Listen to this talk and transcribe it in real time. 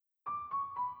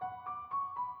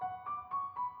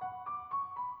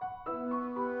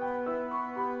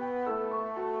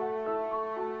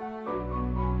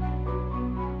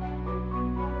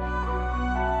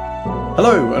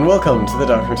Hello and welcome to the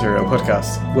Dark Material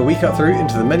Podcast, where we cut through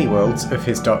into the many worlds of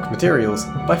his Dark Materials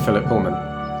by Philip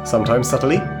Pullman. Sometimes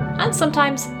subtly, and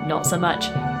sometimes not so much.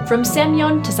 From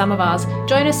Semyon to Samovars,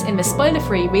 join us in this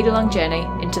spoiler-free read-along journey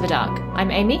into the dark.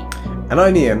 I'm Amy. And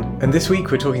I'm Ian, and this week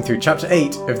we're talking through Chapter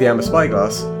 8 of the Amber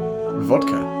Spyglass,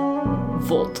 Vodka.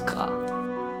 Vodka.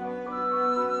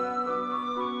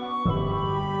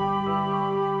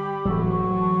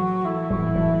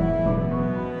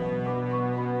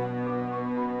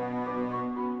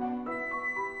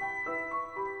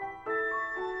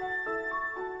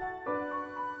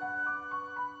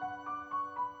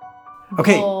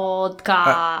 Okay.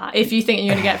 Vodka. If you think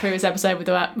you're going to get through this episode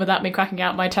without me cracking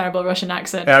out my terrible Russian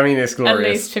accent. I mean, it's glorious.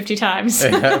 At least 50 times.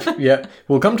 Yeah,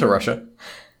 we'll come to Russia.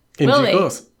 In due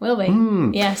course. Will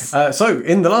we? Yes. So,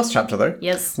 in the last chapter, though,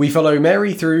 yes, we follow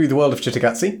Mary through the world of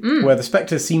Chittagazzi, where the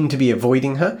spectres seem to be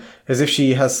avoiding her, as if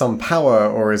she has some power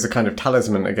or is a kind of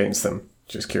talisman against them.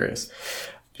 Just curious.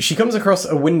 She comes across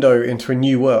a window into a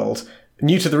new world,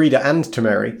 new to the reader and to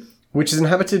Mary, which is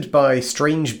inhabited by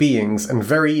strange beings and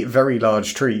very, very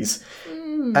large trees.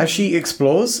 As she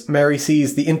explores, Mary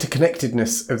sees the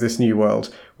interconnectedness of this new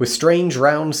world, with strange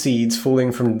round seeds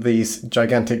falling from these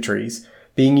gigantic trees,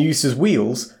 being used as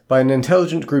wheels by an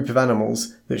intelligent group of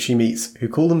animals that she meets, who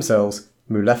call themselves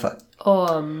Mulefa.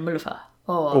 Or Mulefa.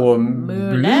 Or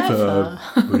Mulefa.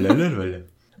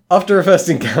 After a first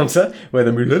encounter, where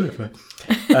the Mulefa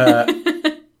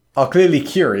are clearly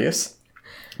curious,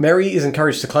 Mary is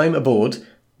encouraged to climb aboard,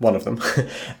 one of them,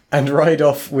 and ride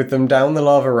off with them down the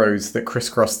lava roads that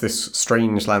crisscross this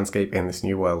strange landscape in this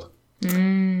new world.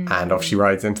 And off she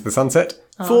rides into the sunset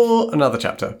for another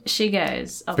chapter. She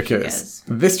goes. Because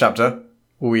this chapter,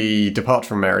 we depart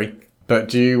from Mary. But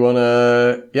do you want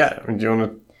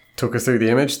to talk us through the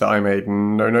image that I made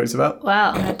no notes about?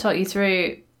 Well, I'm going to talk you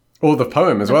through... Or the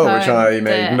poem as well, which I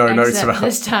made no notes about.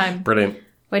 This time. Brilliant.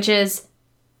 Which is...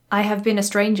 I have been a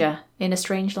stranger in a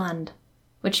strange land,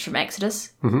 which is from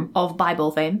Exodus, of Bible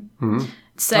fame.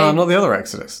 So, not the other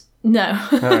Exodus. No.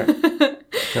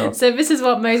 Cool. So this is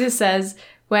what Moses says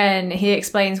when he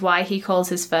explains why he calls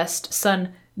his first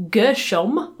son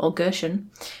Gershom, or Gershon,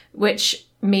 which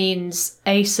means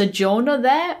a sojourner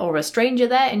there, or a stranger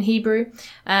there in Hebrew.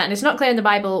 And it's not clear in the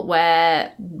Bible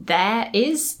where there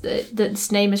is that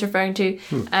this name is referring to,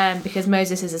 because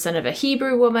Moses is the son of a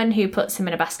Hebrew woman who puts him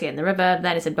in a basket in the river,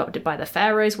 then is adopted by the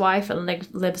Pharaoh's wife and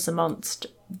lives amongst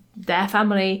their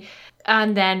family,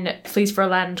 and then flees for a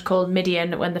land called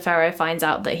Midian when the Pharaoh finds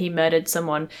out that he murdered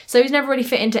someone. So he's never really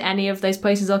fit into any of those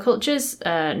places or cultures,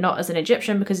 not as an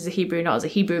Egyptian because he's a Hebrew, not as a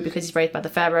Hebrew because he's raised by the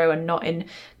Pharaoh, and not in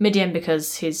Midian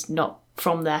because he's not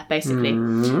from there, basically.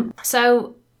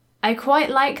 So I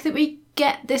quite like that we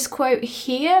get this quote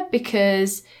here,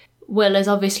 because Will is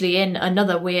obviously in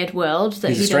another weird world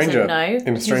that he doesn't know.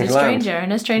 He's a stranger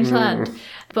in a strange land.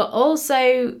 But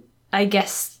also, I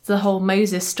guess, the whole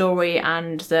Moses story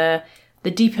and the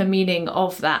deeper meaning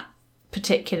of that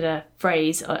particular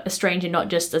phrase, a stranger, not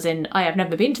just as in, I have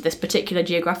never been to this particular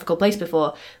geographical place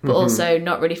before, but also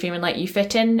not really feeling like you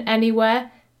fit in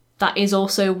anywhere. That is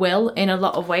also Will in a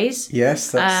lot of ways.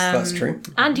 Yes, that's true.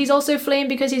 And he's also fleeing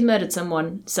because he's murdered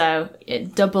someone. So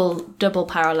double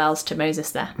parallels to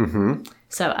Moses there.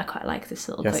 So I quite like this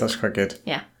little Yes, quote. That's quite good.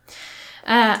 Yeah.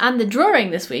 And the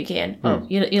drawing this week, Ian. Oh,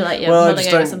 you like your well, I mulling just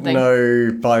over don't something.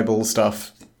 know Bible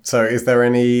stuff. So is there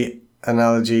any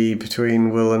analogy between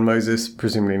Will and Moses?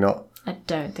 Presumably not. I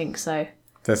don't think so.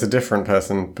 There's a different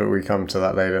person, but we come to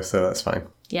that later, so that's fine.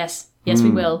 Yes,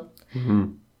 we will.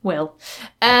 Will.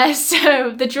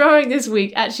 So the drawing this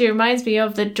week actually reminds me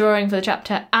of the drawing for the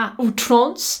chapter À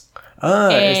Outrance.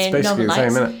 It's basically the same,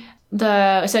 isn't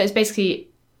it? So it's basically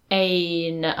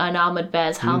an armoured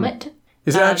bear's helmet.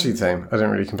 Is it actually the same? I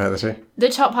don't really compare the two. The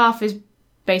top half is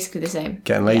basically the same.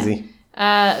 Getting lazy.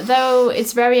 Yeah. Though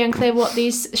it's very unclear what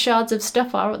these shards of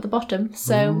stuff are at the bottom,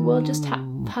 so we'll just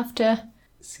have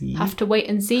to wait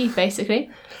and see,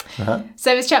 basically.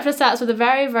 So this chapter starts with a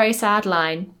very, very sad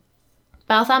line.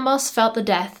 Balthamos felt the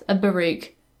death of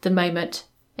Baruch the moment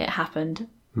it happened.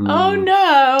 Oh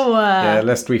no! Yeah,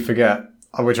 lest we forget,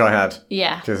 which I had.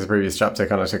 Yeah. Because the previous chapter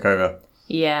kind of took over.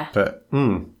 Yeah. But,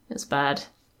 It's bad.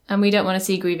 And we don't want to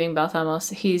see grieving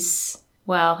Balthamos.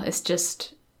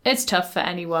 It's tough for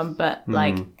anyone, but,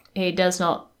 he does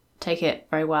not take it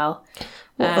very well.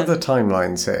 What are the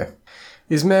timelines here?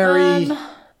 Is Mary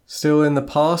still in the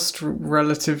past,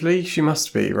 relatively? She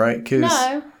must be, right?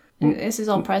 No. This is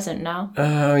all present now.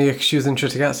 Oh, yeah, because she was in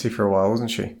Chittagazzi for a while,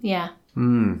 wasn't she? Yeah.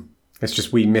 It's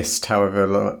just we missed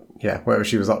whatever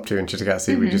she was up to in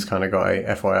Chittagazzi. We just kind of got a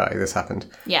FYI, this happened.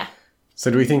 Yeah. So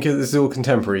do we think this is all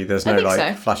contemporary? There's no, think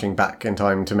so. flashing back in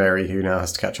time to Mary who now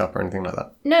has to catch up or anything like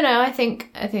that? No, I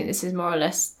think this is more or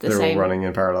less the They're same. all running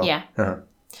in parallel? Yeah. Uh-huh.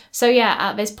 So yeah,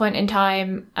 at this point in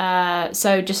time,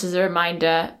 so just as a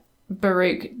reminder,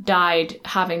 Baruch died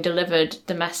having delivered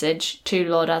the message to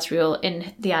Lord Asriel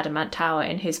in the Adamant Tower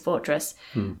in his fortress,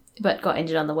 but got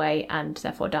injured on the way and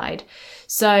therefore died.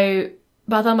 So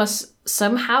Bartholomew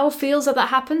somehow feels that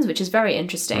happens, which is very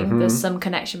interesting. There's some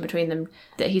connection between them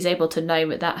that he's able to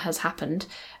know that has happened.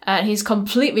 And he's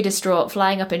completely distraught,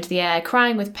 flying up into the air,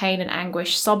 crying with pain and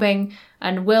anguish, sobbing.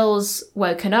 And Will's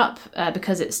woken up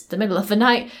because it's the middle of the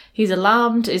night. He's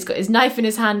alarmed. He's got his knife in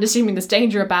his hand, assuming there's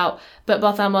danger about. But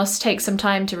Bartholomew takes some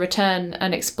time to return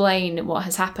and explain what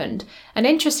has happened. And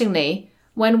interestingly,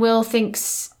 when Will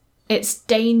thinks it's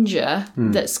danger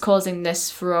that's causing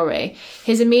this furore,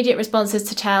 his immediate response is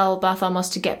to tell Bartholomew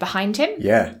to get behind him.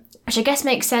 Yeah. Which I guess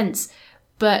makes sense.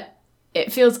 But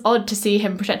it feels odd to see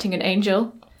him protecting an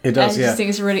angel. It does, I just think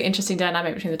it's a really interesting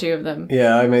dynamic between the two of them.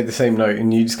 Yeah, I made the same note,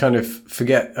 and you just kind of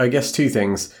forget, I guess, two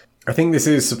things. I think this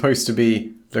is supposed to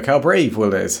be, look how brave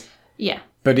Will is. Yeah.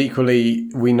 But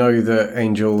equally, we know that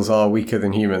angels are weaker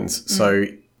than humans, so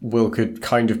Will could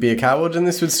kind of be a coward, and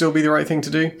this would still be the right thing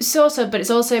to do. Sort of, but it's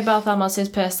also Bartholomew's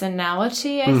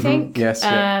personality, I think. Yes,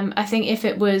 yeah. I think if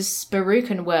it was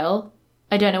Baruch and Will,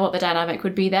 I don't know what the dynamic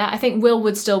would be there. I think Will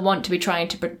would still want to be trying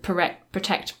to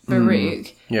protect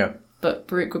Baruch. Yeah. But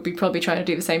Baruch would be probably trying to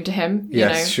do the same to him.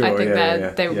 Yes, sure. I think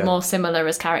they're yeah. more similar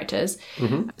as characters.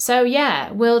 So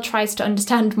yeah, Will tries to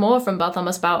understand more from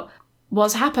Bartholomew about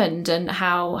what's happened and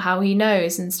how he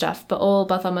knows and stuff. But all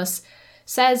Bartholomew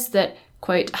says that,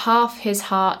 quote, half his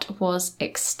heart was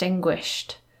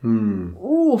extinguished.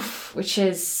 Oof, which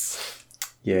is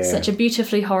such a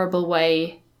beautifully horrible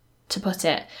way to put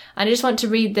it. And I just want to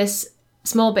read this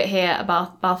small bit here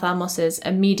about Bartholomew's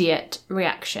immediate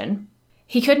reaction.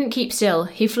 He couldn't keep still.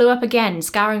 He flew up again,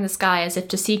 scouring the sky as if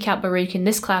to seek out Baruch in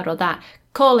this cloud or that,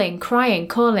 calling, crying,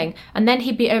 calling, and then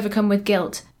he'd be overcome with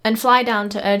guilt, and fly down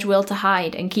to urge Will to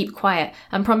hide and keep quiet,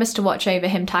 and promise to watch over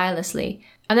him tirelessly.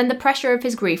 And then the pressure of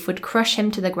his grief would crush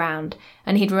him to the ground,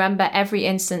 and he'd remember every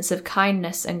instance of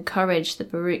kindness and courage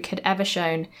that Baruch had ever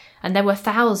shown, and there were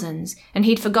thousands, and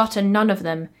he'd forgotten none of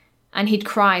them, and he'd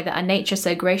cry that a nature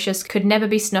so gracious could never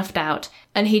be snuffed out,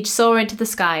 and he'd soar into the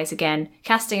skies again,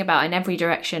 casting about in every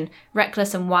direction,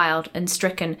 reckless and wild and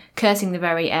stricken, cursing the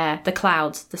very air, the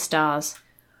clouds, the stars.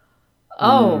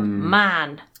 Oh,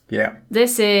 man. Yeah.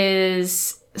 This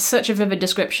is such a vivid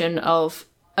description of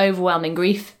overwhelming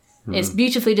grief. It's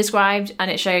beautifully described,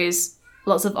 and it shows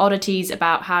lots of oddities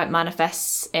about how it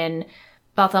manifests in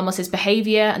Bartholomew's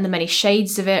behaviour and the many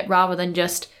shades of it, rather than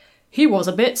just, he was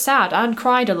a bit sad and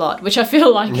cried a lot, which I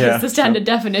feel like is the standard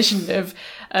definition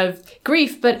of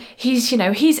grief. But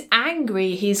he's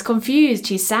angry, he's confused,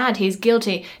 he's sad, he's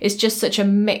guilty. It's just such a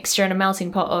mixture and a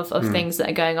melting pot of things that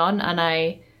are going on.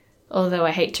 And although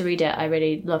I hate to read it, I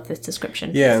really love this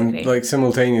description. Yeah, basically. and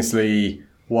simultaneously,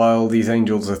 while these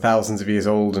angels are thousands of years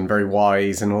old and very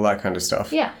wise and all that kind of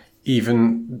stuff,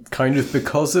 even kind of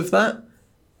because of that,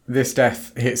 this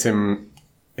death hits him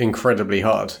incredibly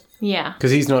hard. Yeah.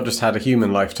 Because he's not just had a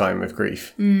human lifetime of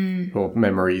grief or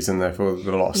memories and therefore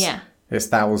the loss. Yeah. It's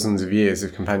thousands of years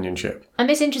of companionship. And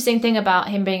this interesting thing about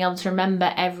him being able to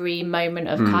remember every moment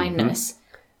of kindness,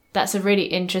 that's a really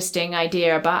interesting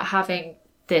idea about having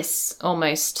this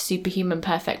almost superhuman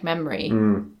perfect memory.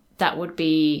 That would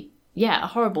be, a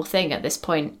horrible thing at this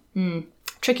point.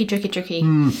 Tricky.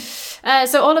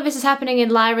 So all of this is happening in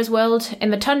Lyra's world,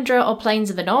 in the tundra or plains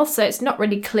of the north, so it's not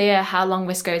really clear how long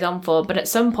this goes on for, but at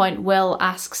some point Will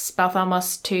asks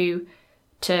Bartholomew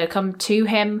to come to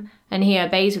him, and he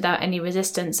obeys without any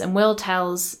resistance, and Will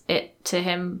tells it to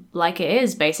him like it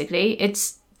is, basically.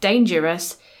 It's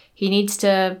dangerous. He needs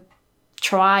to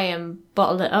try and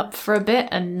bottle it up for a bit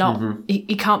and not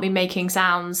he can't be making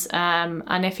sounds,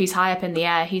 and if he's high up in the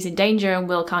air he's in danger, and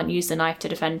Will can't use the knife to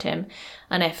defend him,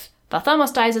 and if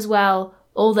Bartholomew dies as well,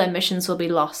 all their missions will be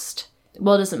lost.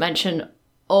 Will doesn't mention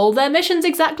all their missions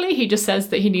exactly, he just says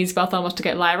that he needs Bartholomew to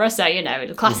get Lyra, so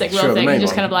the classic Will thing, he's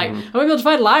just kind of like, I'm going to be able to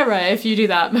find Lyra if you do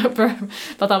that.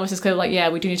 Bartholomew is kind of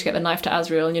like, we do need to get the knife to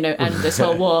Asriel and end this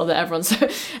whole war that everyone's so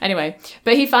anyway.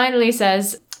 But he finally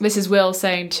says, this is Will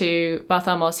saying to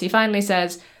Bartholomew, he finally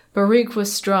says, Baruch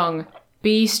was strong,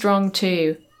 be strong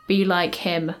too, be like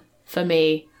him for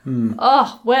me.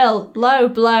 Oh, Will, low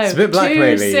blow. It's a bit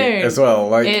blackmail-y as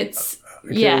well. It's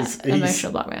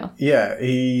emotional blackmail. Yeah,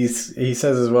 he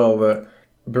says as well that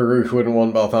Baruch wouldn't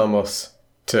want Bartholomew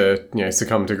to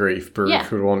succumb to grief.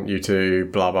 Baruch would want you to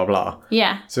blah blah blah.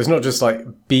 Yeah. So it's not just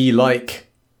like be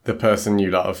like the person you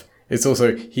love. It's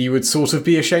also, he would sort of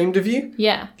be ashamed of you.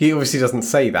 Yeah. He obviously doesn't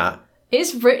say that.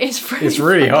 It's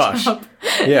really harsh. Up.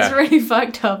 Yeah. It's really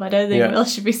fucked up. I don't think Will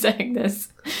should be saying this.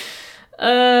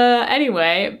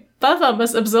 Anyway, Bartholomew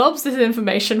absorbs this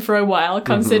information for a while,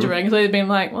 considering. So he's been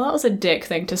like, well, that was a dick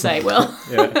thing to say, Will.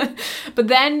 Yeah. But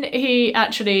then he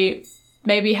actually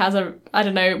maybe has I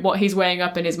don't know what he's weighing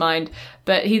up in his mind,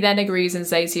 but he then agrees and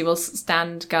says he will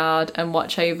stand guard and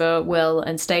watch over Will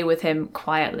and stay with him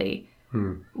quietly.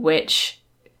 Which...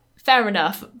 Fair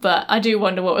enough, but I do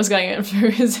wonder what was going through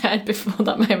his head before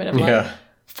that moment. I'm like,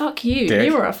 fuck you. Dick.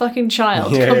 You were a fucking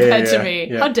child compared to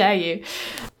me. Yeah. How dare you?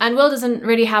 And Will doesn't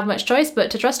really have much choice but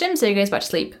to trust him, so he goes back to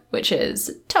sleep, which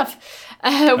is tough.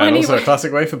 And also a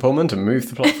classic way for Pullman to move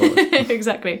the plot forward.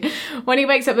 Exactly. When he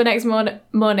wakes up the next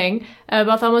morning,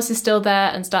 Bartholomew is still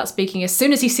there and starts speaking as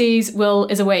soon as he sees Will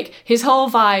is awake. His whole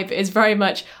vibe is very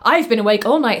much, I've been awake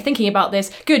all night thinking about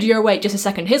this. Good, you're awake. Just a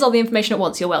second. Here's all the information at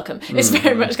once. You're welcome. It's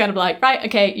very much kind of like, right,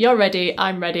 okay, you're ready.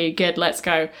 I'm ready. Good, let's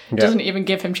go. Doesn't even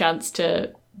give him chance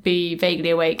to be vaguely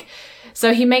awake.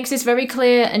 So he makes this very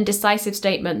clear and decisive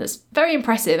statement that's very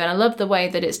impressive, and I love the way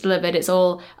that it's delivered. It's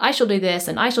all, I shall do this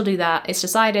and I shall do that. It's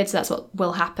decided, so that's what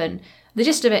will happen. The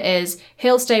gist of it is,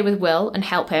 he'll stay with Will and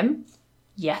help him.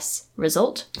 Yes.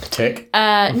 Result. Tick.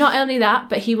 Not only that,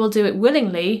 but he will do it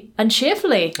willingly and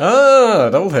cheerfully. Ah,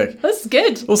 double tick. That's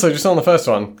good. Also, just on the first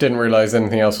one, didn't realise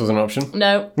anything else was an option.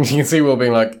 No. You can see Will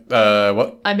being like,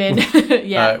 what? I'm in.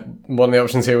 Yeah. One of the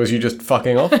options here was you just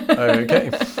fucking off. Okay.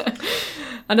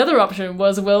 Another option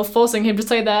was Will forcing him to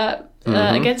stay there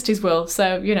against his will.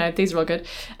 So, these are all good.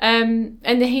 And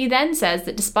he then says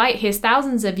that despite his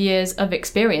thousands of years of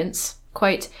experience,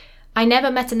 quote, I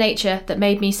never met a nature that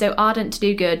made me so ardent to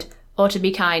do good or to be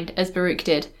kind as Baruch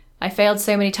did. I failed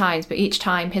so many times, but each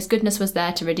time his goodness was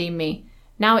there to redeem me.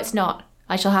 Now it's not.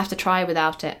 I shall have to try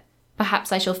without it.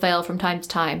 Perhaps I shall fail from time to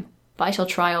time, but I shall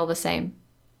try all the same.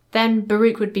 Then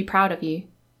Baruch would be proud of you,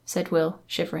 said Will,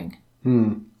 shivering.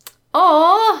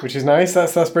 Aww! Which is nice.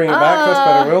 That's bringing it back. That's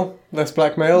better, Will. Less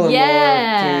blackmail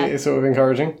and more sort of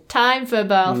encouraging. Time for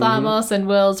Bartholomew and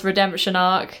Will's redemption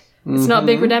arc. It's not a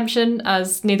big redemption,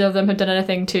 as neither of them have done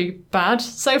anything too bad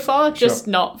so far. Just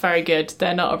not very good.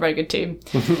 They're not a very good team.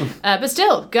 But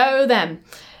still, go them.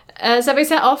 So they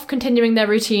set off, continuing their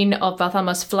routine of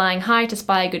Bartholomew flying high to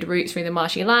spy a good route through the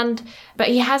marshy land. But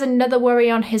he has another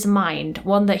worry on his mind,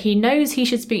 one that he knows he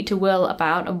should speak to Will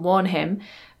about and warn him,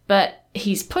 but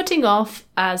he's putting off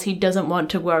as he doesn't want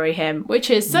to worry him, which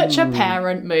is such a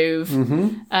parent move.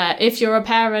 If you're a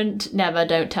parent,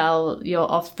 don't tell your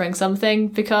offspring something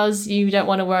because you don't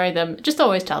want to worry them. Just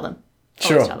always tell them.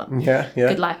 Always tell them. Yeah.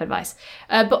 Good life advice.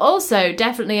 But also,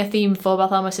 definitely a theme for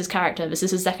Bartholomew's character. This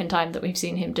is the second time that we've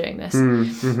seen him doing this.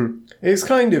 It's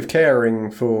kind of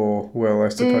caring for Will, I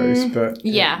suppose, but...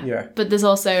 Yeah. But there's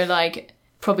also,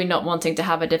 probably not wanting to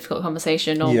have a difficult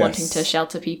conversation or wanting to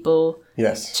shelter people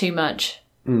too much.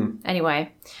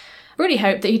 Anyway, really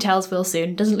hope that he tells Will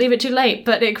soon, doesn't leave it too late,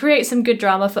 but it creates some good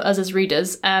drama for us as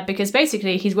readers, because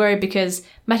basically he's worried because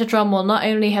Metatron will not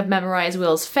only have memorised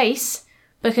Will's face,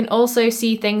 but can also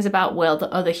see things about Will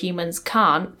that other humans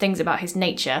can't, things about his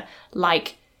nature,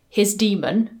 like his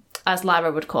demon, as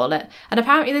Lyra would call it. And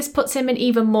apparently this puts him in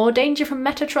even more danger from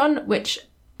Metatron, which...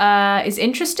 is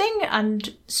interesting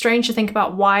and strange to think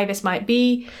about why this might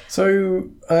be. So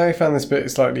I found this bit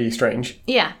slightly strange.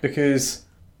 Yeah. Because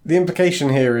the implication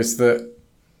here is that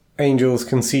angels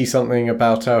can see something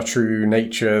about our true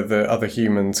nature that other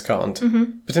humans can't.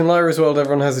 But in Lyra's world,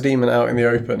 everyone has a demon out in the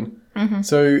open.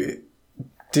 So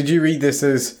did you read this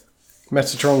as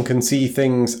Metatron can see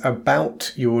things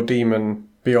about your demon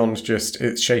beyond just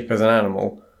its shape as an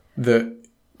animal that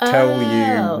tell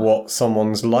you what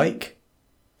someone's like?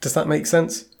 Does that make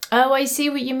sense? Oh, I see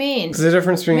what you mean. There's a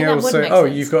difference between being able to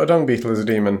say, you've got a dung beetle as a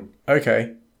demon.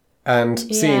 Okay. And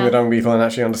seeing the dung beetle and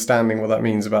actually understanding what that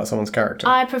means about someone's character.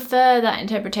 I prefer that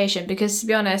interpretation because, to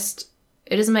be honest,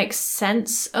 it doesn't make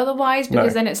sense otherwise,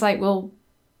 because then it's like, well,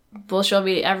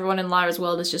 surely everyone in Lyra's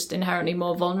world is just inherently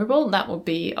more vulnerable. That would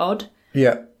be odd.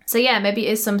 Yeah. So yeah, maybe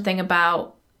it is something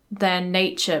about their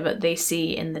nature that they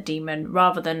see in the demon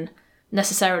rather than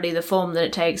necessarily the form that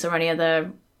it takes or any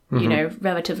other...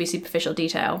 relatively superficial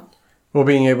detail. Or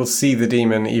being able to see the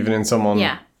demon even in someone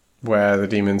where the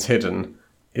demon's hidden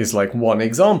is one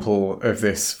example of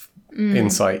this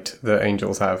insight that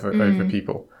angels have over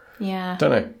people. Yeah.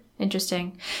 Don't know.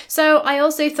 Interesting. So I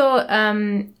also thought,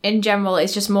 in general,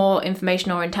 it's just more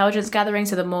information or intelligence gathering,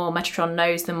 so the more Metatron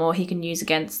knows, the more he can use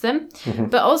against them.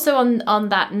 But also on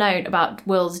that note about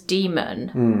Will's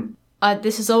demon,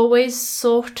 this has always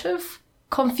sort of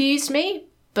confused me.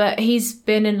 But he's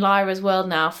been in Lyra's world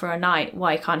now for a night.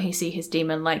 Why can't he see his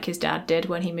demon like his dad did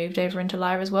when he moved over into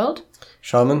Lyra's world?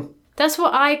 Shaman. That's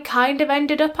what I kind of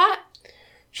ended up at.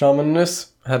 Shamanness.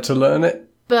 Had to learn it.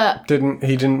 But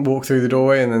He didn't walk through the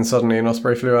doorway and then suddenly an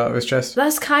osprey flew out of his chest?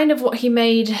 that's kind of what he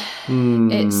made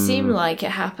it seem like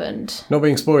it happened. Not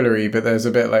being spoilery, but there's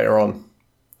a bit later on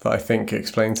that I think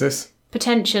explains this.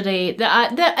 Potentially.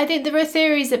 I think there are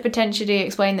theories that potentially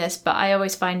explain this, but I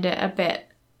always find it a bit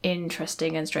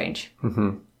interesting and strange.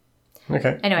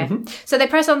 Okay. Anyway, so they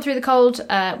press on through the cold,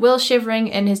 Will shivering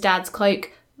in his dad's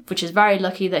cloak, which is very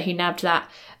lucky that he nabbed that,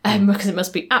 because it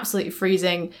must be absolutely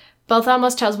freezing.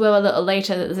 Balthamos tells Will a little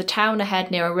later that there's a town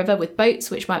ahead near a river with boats,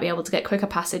 which might be able to get quicker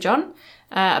passage on,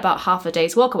 about half a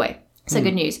day's walk away. So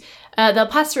good news. They'll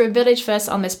pass through a village first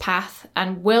on this path,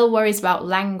 and Will worries about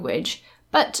language,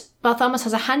 but Balthamos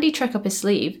has a handy trick up his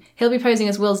sleeve. He'll be posing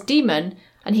as Will's demon,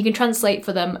 and he can translate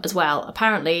for them as well.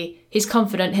 Apparently, he's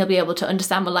confident he'll be able to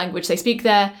understand the language they speak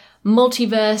there.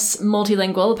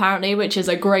 Multilingual, apparently, which is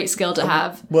a great skill to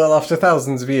have. Well, after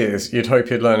thousands of years, you'd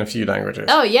hope you'd learn a few languages.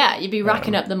 Oh, yeah, you'd be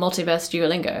racking up the multiverse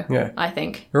Duolingo, Yeah. I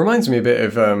think. It reminds me a bit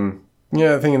of,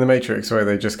 the thing in The Matrix where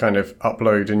they just kind of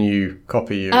upload a new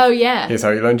copy of, Oh, yeah. here's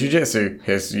how you learn jiu-jitsu,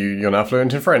 you're now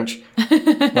fluent in French.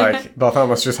 Like,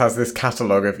 Balthamos just has this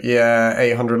catalogue of,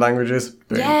 800 languages.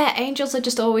 Boom. Yeah, angels are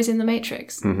just always in the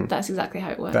Matrix. That's exactly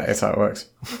how it works. That is how it works.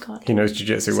 Oh, God. He knows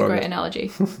jiu-jitsu It's well. a great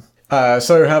analogy.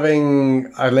 So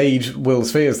having allayed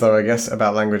Will's fears, though, I guess,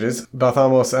 about languages,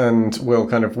 Balthamos and Will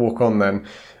kind of walk on then.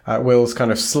 Will's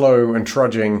kind of slow and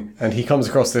trudging, and he comes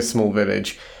across this small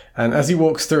village. And as he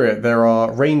walks through it, there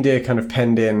are reindeer kind of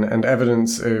penned in and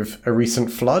evidence of a recent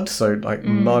flood. So, like,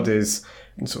 mud is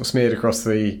sort of smeared across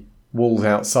the walls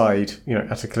outside,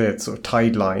 at a clear sort of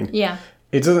tide line. Yeah.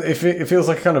 It doesn't. It feels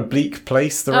like a kind of bleak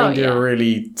place. The reindeer yeah. are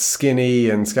really skinny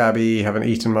and scabby, haven't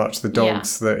eaten much. The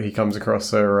dogs that he comes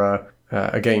across are,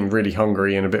 again, really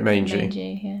hungry and a bit mangy.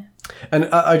 Yeah. And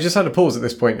I just had a pause at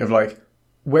this point of like,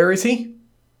 where is he?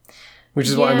 Which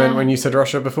is what I meant when you said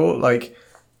Russia before, like,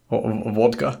 or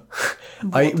vodka.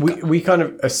 We kind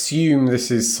of assume this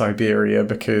is Siberia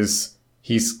because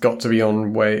he's got to be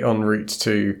en route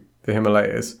to the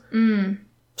Himalayas.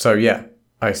 So yeah,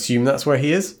 I assume that's where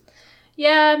he is.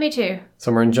 Yeah, me too.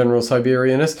 Somewhere in general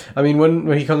Siberianness. I mean,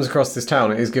 when he comes across this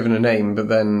town, it is given a name, but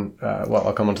then,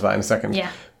 I'll come on to that in a second.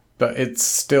 Yeah. But it's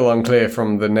still unclear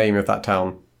from the name of that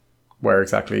town where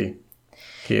exactly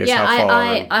he is, how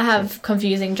far. I have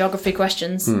confusing geography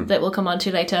questions that we'll come on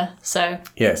to later, so...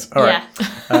 Yes, all right.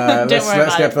 Yeah.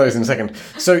 Let's get to those in a second.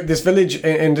 So this village,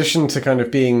 in addition to kind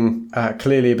of being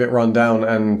clearly a bit run down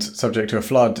and subject to a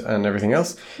flood and everything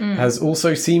else, has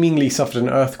also seemingly suffered an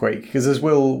earthquake, because as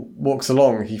Will walks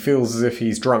along, he feels as if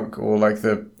he's drunk or like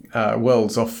the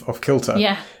world's off kilter.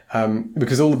 Yeah.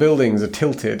 Because all the buildings are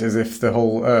tilted as if the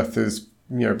whole earth has,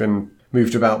 been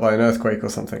moved about by an earthquake or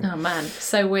something. Oh man,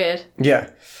 so weird. Yeah.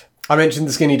 I mentioned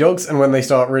the skinny dogs, and when they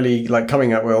start really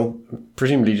coming at Will,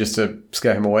 presumably just to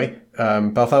scare him away,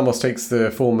 Balthamos takes the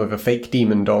form of a fake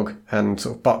demon dog and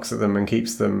sort of bucks at them and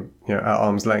keeps them, at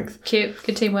arm's length. Cute.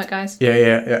 Good teamwork, guys.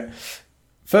 Yeah.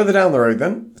 Further down the road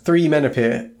then, 3 men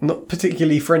appear, not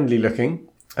particularly friendly looking,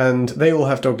 and they all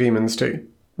have dog demons too.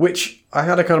 Which I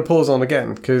had a kind of pause on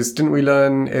again, because didn't we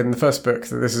learn in the first book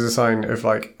that this is a sign of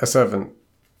a servant?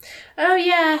 Oh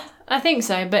yeah, I think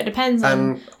so, but it depends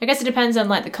on... I guess it depends on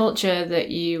the culture that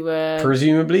you were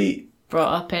presumably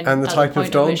brought up in, and the type of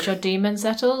dog at which your demon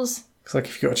settles. It's like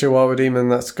if you've got a Chihuahua demon,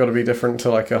 that's got to be different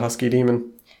to a Husky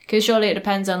demon. Because surely it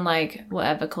depends on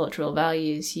whatever cultural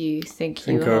values you think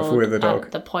you hold with a dog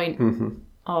at the point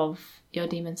of your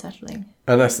demon settling.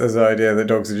 Unless there's the idea that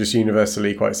dogs are just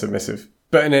universally quite submissive.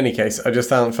 But in any case, I just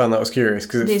found that was curious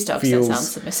because these dogs don't sound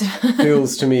submissive.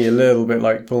 feels to me a little bit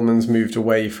like Pullman's moved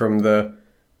away from the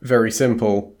very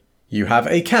simple, you have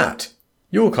a cat,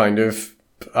 you're kind of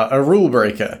a rule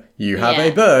breaker. You have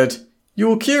a bird,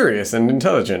 you're curious and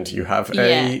intelligent. You have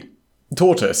a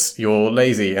tortoise, you're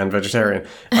lazy and vegetarian.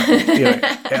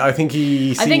 I think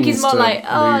he seems I think he's more move...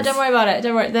 don't worry about it.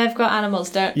 Don't worry, they've got animals.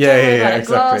 Don't worry about it.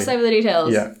 Exactly. Gloss over the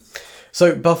details. Yeah.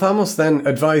 So Balthamos then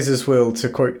advises Will to,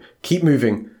 quote, keep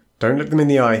moving, don't look them in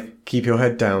the eye, keep your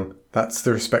head down. That's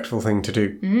the respectful thing to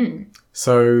do.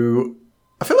 So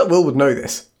I feel like Will would know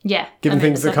this. Yeah. Given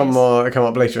things that come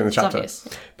up later in the chapter.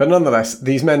 But nonetheless,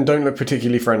 these men don't look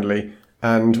particularly friendly,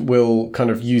 and Will kind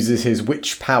of uses his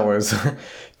witch powers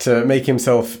to make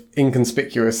himself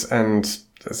inconspicuous and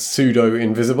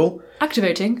pseudo-invisible.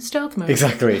 Activating stealth mode.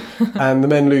 Exactly. And the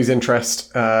men lose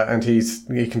interest, and he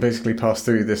can basically pass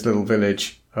through this little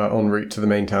village en route to the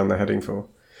main town they're heading for.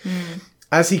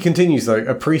 As he continues, though,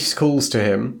 a priest calls to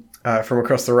him from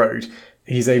across the road,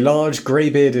 He's a large,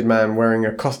 grey-bearded man wearing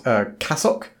a cassock. A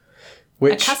cassock.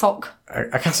 A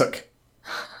cassock.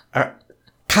 A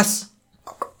cassock.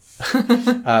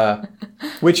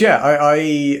 Which,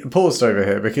 I paused over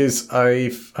here because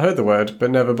I've heard the word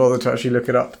but never bothered to actually look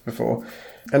it up before.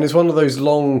 And it's one of those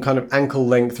long kind of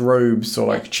ankle-length robes or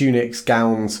like tunics,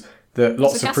 gowns that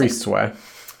lots of priests wear.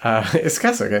 It's a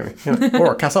cassock, Amy.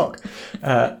 Or a cassock.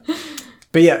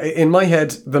 But yeah, in my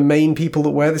head, the main people that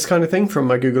wear this kind of thing from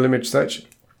my Google image search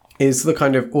is the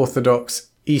kind of Orthodox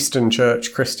Eastern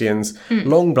Church Christians,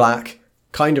 long black,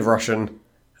 kind of Russian.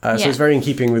 So it's very in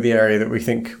keeping with the area that we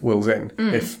think Will's in,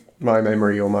 if my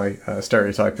memory or my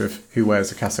stereotype of who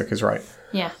wears a cassock is right.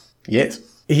 Yeah. Yes.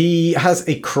 He has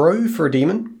a crow for a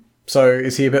demon. So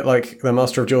is he a bit like the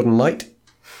Master of Jordan Light?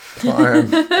 I am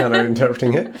kind of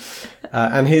interpreting it.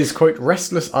 And his, quote,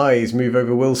 restless eyes move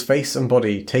over Will's face and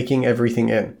body, taking everything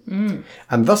in.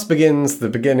 And thus begins the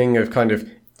beginning of kind of,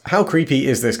 how creepy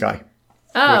is this guy?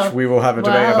 Which we will have a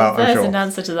debate about, I'm sure. There's an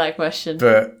answer to that question.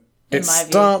 But it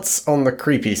starts on the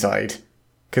creepy side.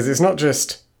 Because it's not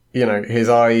just, his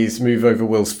eyes move over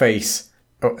Will's face,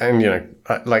 and,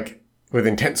 like, with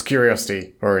intense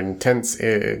curiosity or intense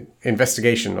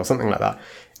investigation or something like that.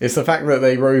 It's the fact that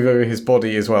they rove over his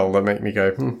body as well that make me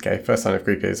go, okay, first sign of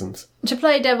creepyisms. To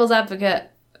play devil's advocate,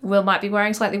 Will might be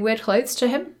wearing slightly weird clothes to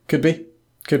him. Could be.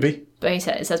 But it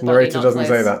says body, narrator not doesn't clothes.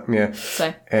 say that, yeah.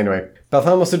 So. Anyway,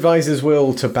 Balthamos advises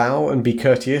Will to bow and be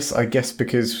courteous, I guess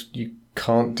because you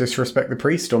can't disrespect the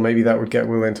priest, or maybe that would get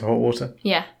Will into hot water.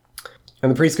 Yeah.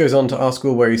 And the priest goes on to ask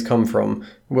Will where he's come from.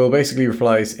 Will basically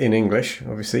replies in English,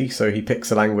 obviously, so he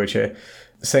picks a language here,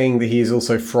 saying that he is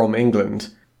also from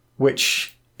England,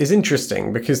 which is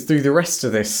interesting because through the rest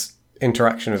of this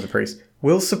interaction with the priest,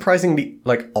 Will's surprisingly,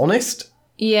 honest.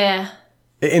 Yeah.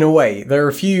 In a way. There are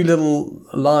a few little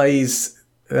lies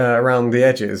around the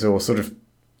edges, or sort of,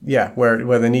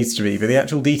 where there needs to be. But the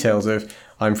actual details of,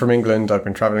 I'm from England, I've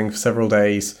been travelling for several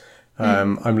days,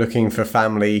 I'm looking for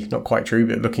family, not quite true,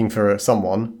 but looking for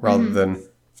someone, rather than,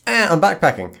 I'm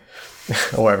backpacking,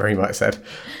 or whatever he might have said.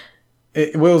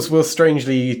 Will's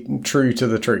strangely true to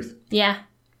the truth. Yeah.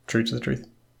 True to the truth.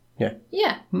 Yeah.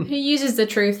 Yeah. He uses the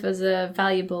truth as a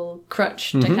valuable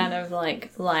crutch to kind of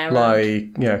lie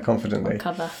around. Confidently.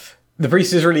 Cover. The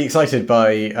priest is really excited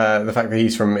by the fact that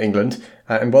he's from England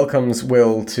and welcomes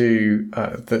Will to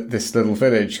this little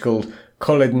village called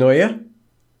Kolodnoye,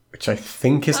 which I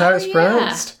think is how it's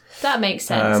pronounced. That makes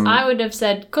sense. I would have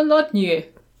said Kolodnoye,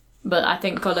 but I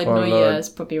think Kolodnoye is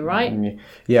probably right.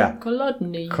 Yeah.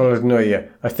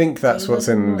 Kolodnoye. I think that's what's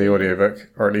in the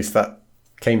audiobook, or at least that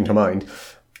came to mind.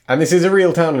 And this is a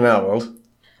real town in our world,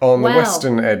 on the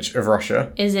western edge of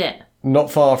Russia. Is it? Not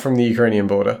far from the Ukrainian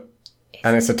border.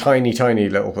 And it's a tiny, tiny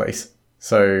little place.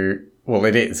 So,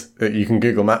 it is. You can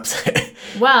Google Maps it.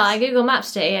 Well, I Google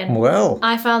Maps it, and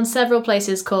I found several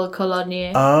places called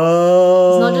Kolodnoye.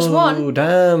 Oh. It's not just one. Oh,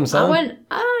 damn, son.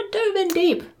 I dove in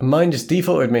deep. Mine just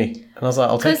defaulted me. And I was like,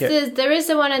 I'll take it. Because there is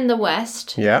the one in the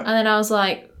west. Yeah. And then I was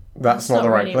like, that's not the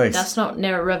right place. That's not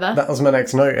near a river. That was my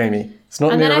next note, Amy. It's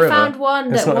not near a river. And then I found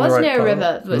one that was near a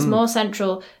river, but was more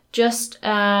central. Just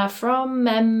from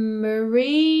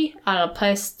memory, I'll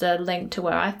post the link to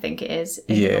where I think it is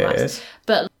in Google Maps.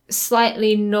 But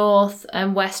slightly north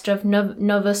and west of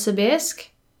Novosibirsk.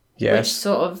 Yes. Which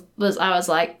sort of was, I was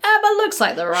like, but looks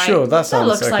like the right. Sure, that sounds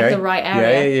looks like the right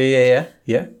area.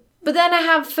 Yeah. But then I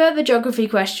have further geography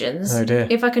questions. Oh dear.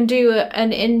 If I can do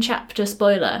an in-chapter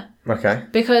spoiler. Okay.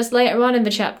 Because later on in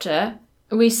the chapter,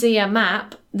 we see a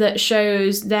map that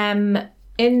shows them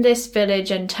in this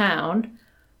village and town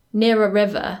near a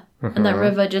river. And that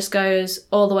river just goes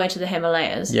all the way to the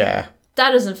Himalayas. Yeah.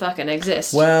 That doesn't fucking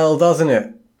exist. Well, doesn't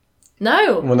it?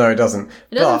 No. Well, no, it doesn't.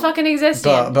 It doesn't fucking exist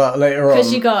yet. But later on...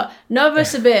 Because you got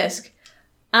Novosibirsk,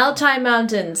 Altai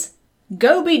Mountains,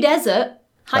 Gobi Desert,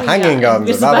 Hanging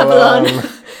Gardens of Babylon,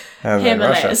 and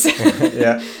Himalayas.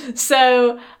 Yeah.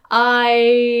 So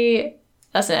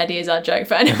that's an Eddie Izzard joke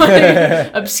for anyone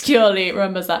who obscurely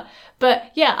remembers that.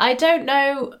 But yeah, I don't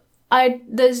know.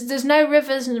 There's no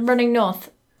rivers running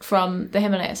north from the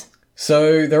Himalayas.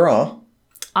 So there are.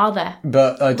 Are there?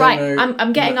 But I don't know. Right,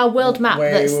 I'm getting our world map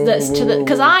that's to the...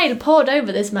 Because I poured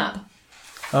over this map.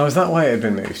 Oh, is that why it had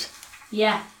been moved?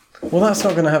 Yeah. Well, that's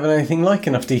not going to have anything like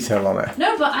enough detail on it.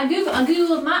 No, but I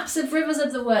googled maps of rivers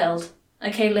of the world.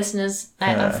 Okay, listeners,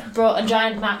 I've brought a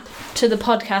giant map to the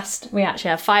podcast. We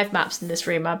actually have 5 maps in this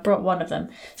room. I brought one of them.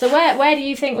 So where do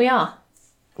you think we are?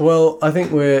 Well, I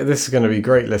think this is going to be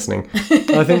great listening.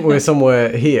 I think we're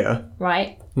somewhere here.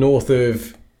 Right. North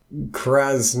of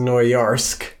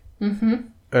Krasnoyarsk. Mm-hmm.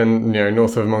 and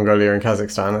north of Mongolia and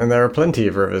Kazakhstan, and there are plenty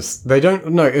of rivers.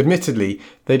 Admittedly,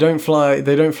 they don't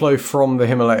flow from the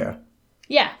Himalaya.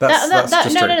 Yeah, that's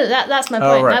that's my point.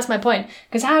 Oh, right. That's my point.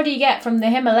 Because how do you get from the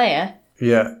Himalaya?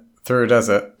 Yeah, through a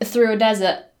desert.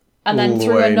 And then All the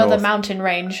through way another north. mountain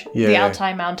range, Yeah, the yeah.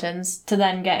 Altai Mountains, to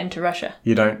then get into Russia.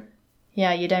 You don't?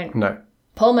 Yeah, you don't. No.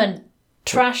 Pullman,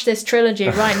 trash this trilogy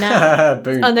right now.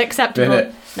 Boom. Unacceptable. Bin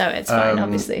it. No, it's fine,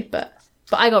 obviously, but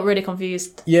I got really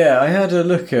confused. Yeah, I had a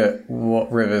look at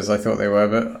what rivers I thought they were,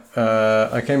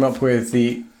 but I came up with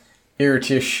the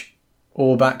Irtysh,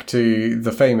 or back to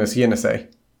the famous Yenisei.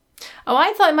 Oh,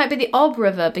 I thought it might be the Ob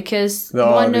River because The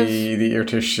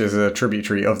Irtysh is a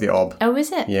tributary of the Ob. Oh,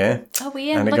 is it? Yeah. Oh,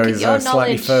 yeah. And it look goes at your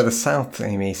slightly knowledge. further south,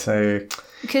 Amy, so...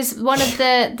 Because one of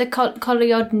the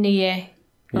Kolyodnye,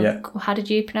 Yeah. how did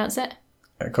you pronounce it?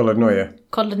 Kolodnoye.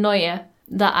 Kolyodnoye,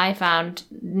 that I found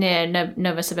near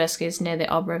Novosibirsk is near the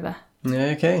Ob River.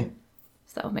 Okay.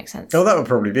 So that would make sense. Oh, that would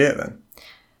probably be it then.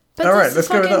 But all there's right, let's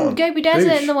go with that one. Gobi Desert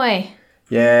Boosh. in the way.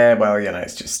 Yeah, well,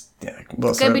 it's just... Yeah.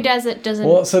 Gobi Desert doesn't...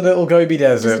 What's a little Gobi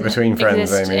Desert doesn't between friends,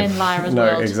 exist Amy? in Lyra's no,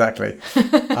 world. exactly.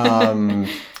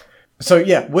 So,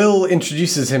 yeah, Will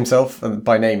introduces himself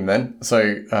by name then.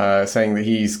 So, saying that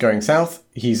he's going south,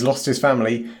 he's lost his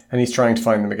family, and he's trying to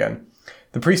find them again.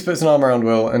 The priest puts an arm around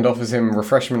Will and offers him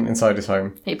refreshment inside his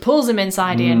home. He pulls him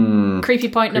inside Ian. Creepy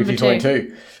point number Creepy two. point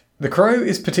 2. The crow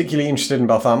is particularly interested in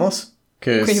Balthamos.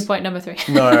 Creepy point number 3.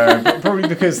 No, but probably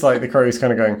because the crow is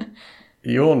kind of going,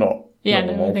 you're not Yeah,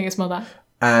 normal. no, I think it's more that.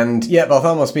 And yeah,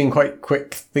 Balthamos, being quite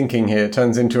quick thinking here,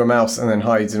 turns into a mouse and then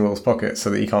hides in Will's pocket so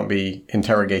that he can't be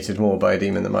interrogated more by a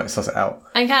demon that might suss it out.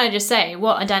 And can I just say,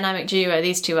 what a dynamic duo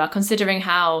these two are, considering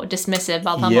how dismissive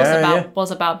Balthamos was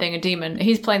about being a demon.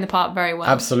 He's playing the part very well.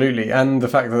 Absolutely. And the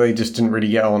fact that they just didn't really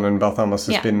get on, and Balthamos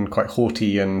has been quite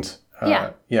haughty and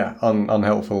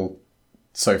unhelpful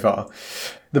so far.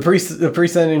 The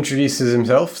priest then introduces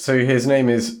himself. So his name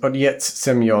is Odyets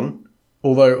Semyon,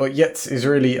 although Odyets is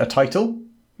really a title.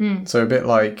 So a bit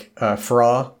like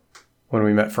Fra, when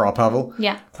we met Fra Pavel.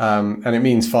 Yeah. And it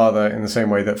means father in the same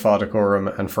way that Father Coram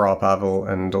and Fra Pavel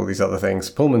and all these other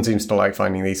things. Pullman seems to like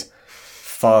finding these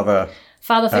father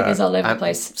figures all over the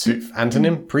place.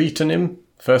 Antonym, pretonym,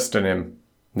 firstonym,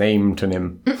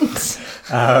 nametonym.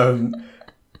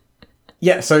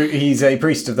 So he's a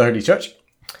priest of the Holy Church.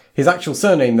 His actual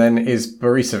surname then is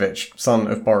Borisovich, son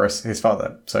of Boris, his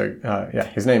father. So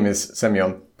his name is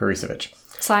Semyon Borisovich.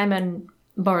 Simon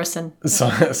Borison.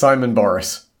 Simon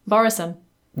Boris. Borison.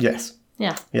 Yes.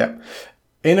 Yeah. Yeah.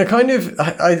 In a kind of...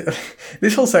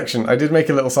 this whole section, I did make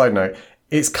a little side note.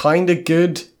 It's kind of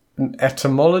good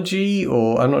etymology,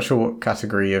 or I'm not sure what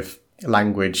category of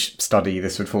language study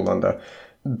this would fall under.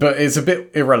 But it's a bit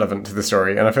irrelevant to the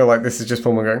story, and I feel like this is just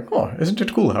Pullman going, oh, isn't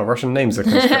it cool how Russian names are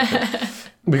constructed?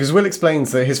 Because Will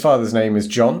explains that his father's name is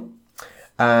John,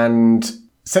 and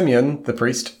Semyon, the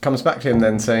priest, comes back to him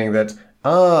then saying that,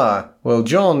 well,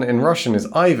 John in Russian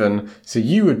is Ivan, so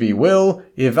you would be Will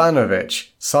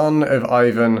Ivanovich, son of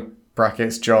Ivan,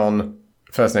 brackets John,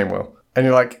 first name Will. And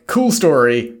you're like, cool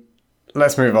story,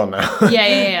 let's move on now.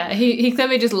 Yeah. He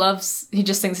clearly just he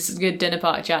just thinks this is a good dinner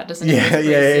party chat, doesn't he?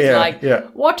 Yeah.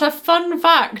 What a fun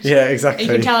fact. Yeah, exactly.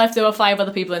 You can tell if there were 5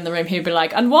 other people in the room, he'd be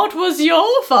like, and what was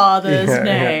your father's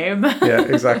name? Yeah,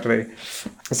 exactly.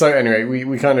 So anyway,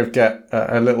 we kind of get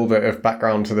a little bit of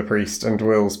background to the priest, and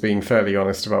Will's being fairly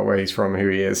honest about where he's from, who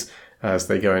he is, as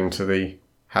they go into the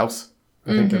house, I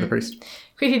think, of the priest.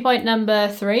 Creepy point number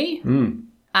 3.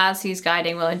 As he's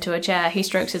guiding Will into a chair, he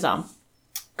strokes his arm.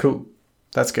 Cool.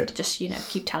 That's good. Just,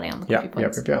 keep tally on the creepy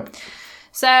points. Yeah.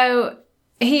 So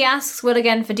he asks Will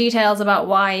again for details about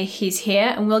why he's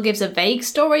here, and Will gives a vague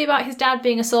story about his dad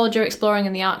being a soldier, exploring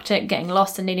in the Arctic, getting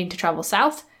lost and needing to travel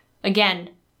south. Again,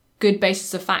 good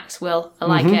basis of facts, Will. I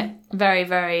like it. Very,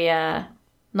 very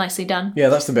nicely done. Yeah,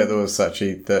 that's the bit that was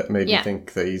actually that made me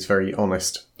think that he's very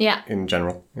honest in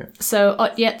general. Yeah. So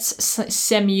Otyets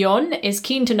Semyon is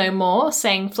keen to know more,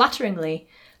 saying flatteringly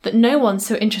that no one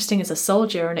so interesting as a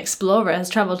soldier or an explorer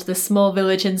has travelled to this small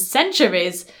village in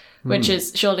centuries, which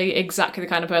is surely exactly the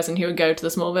kind of person who would go to the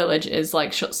small village, is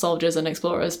like soldiers and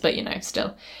explorers, but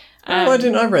still. I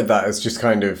read that as just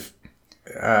kind of...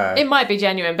 it might be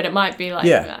genuine, but it might be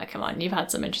like, come on, you've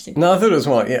had some interesting... No, I thought it was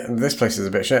more this place is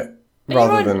a bit shit,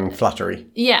 rather than flattery.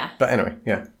 Yeah. But anyway,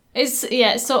 yeah. It's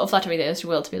sort of flattery that is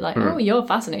Will to be like, oh, you're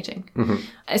fascinating.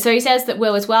 So he says that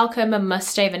Will is welcome and must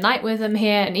stay the night with them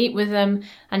here and eat with them,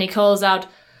 and he calls out,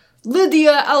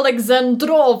 Lydia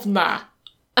Alexandrovna,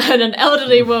 And an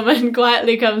elderly woman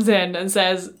quietly comes in and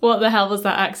says, "What the hell was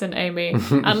that accent, Amy?"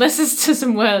 and listens to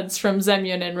some words from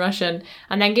Semyon in Russian,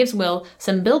 and then gives Will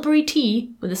some bilberry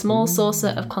tea with a small saucer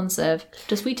of conserve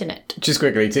to sweeten it. Just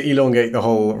quickly, to elongate the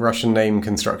whole Russian name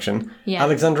construction. Yeah.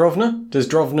 Alexandrovna? Does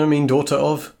Drovna mean daughter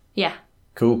of? Yeah.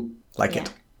 Cool. Like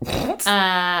it.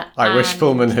 I wish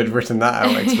Pullman had written that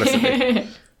out explicitly.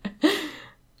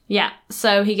 Yeah,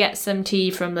 so he gets some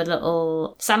tea from the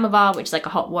little samovar, which is like a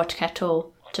hot water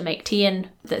kettle to make tea in,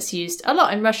 that's used a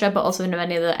lot in Russia, but also in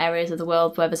many other areas of the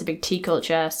world where there's a big tea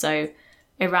culture. So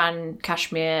Iran,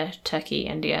 Kashmir, Turkey,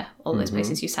 India, all those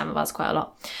places use samovars quite a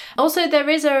lot. Also, there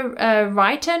is a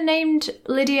writer named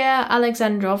Lydia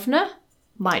Alexandrovna.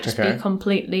 Might just be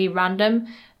completely random,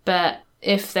 but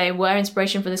if they were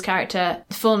inspiration for this character,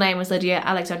 the full name was Lydia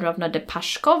Alexandrovna de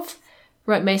Pashkov.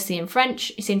 Wrote mostly in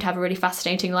French. She seemed to have a really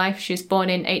fascinating life. She was born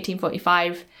in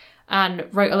 1845 and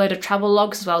wrote a load of travel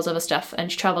logs as well as other stuff.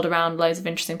 And she travelled around loads of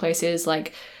interesting places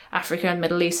like Africa and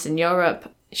Middle East and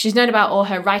Europe. She's known about all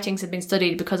her writings have been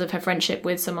studied because of her friendship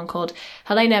with someone called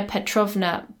Helena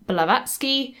Petrovna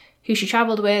Blavatsky, who she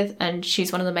travelled with. And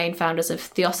she's one of the main founders of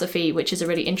Theosophy, which is a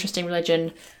really interesting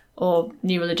religion or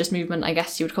new religious movement, I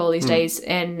guess you would call these days,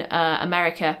 in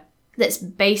America. That's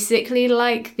basically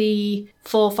like the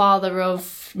forefather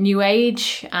of New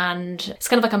Age, and it's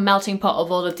kind of like a melting pot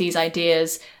of all of these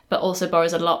ideas, but also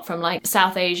borrows a lot from like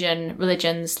South Asian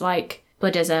religions like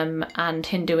Buddhism and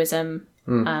Hinduism.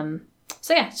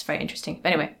 So yeah, it's very interesting.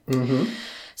 But anyway.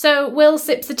 So Will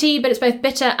sips the tea, but it's both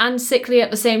bitter and sickly at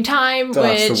the same time,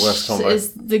 That's which the worst combo.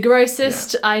 is the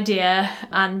grossest idea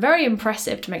and very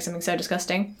impressive to make something so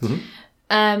disgusting.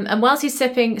 And whilst he's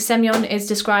sipping, Semyon is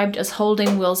described as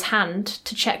holding Will's hand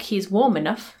to check he's warm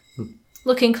enough,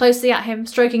 looking closely at him,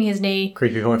 stroking his knee.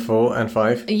 Creepy point 4 and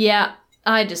 5. Yeah,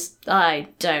 I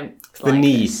don't The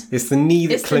knee. It's the knee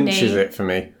that It's the clinches knee. it for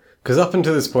me. Because up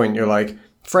until this point, you're like,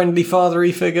 friendly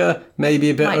fathery figure, maybe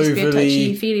a bit Might just be a overly...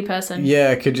 touchy-feely person.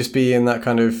 Yeah, could just be in that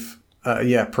kind of,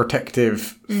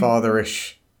 protective,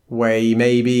 fatherish way.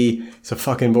 Maybe it's a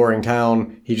fucking boring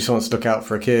town. He just wants to look out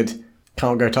for a kid.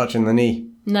 Can't go touching the knee.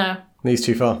 No. Knee's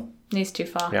too far. Knee's too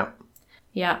far. Yeah.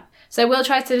 Yeah. So Will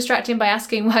tries to distract him by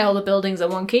asking why all the buildings are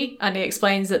wonky, and he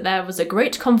explains that there was a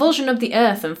great convulsion of the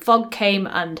earth and fog came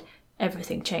and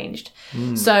everything changed.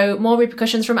 So more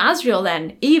repercussions from Asriel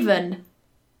then. Even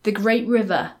the great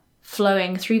river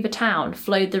flowing through the town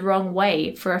flowed the wrong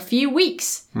way for a few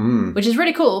weeks, which is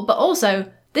really cool. But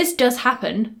also, this does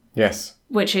happen, Yes.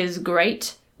 which is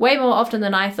great. Way more often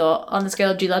than I thought, on the scale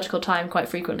of geological time, quite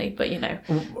frequently. But,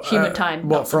 human time,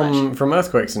 What, not so much. from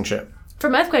earthquakes and shit?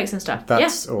 From earthquakes and stuff.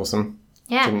 That's awesome.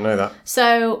 Yeah. Didn't know that.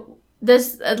 So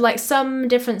there's like some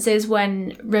differences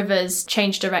when rivers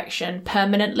change direction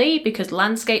permanently because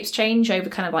landscapes change over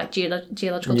kind of like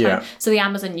geological time. Yeah. So the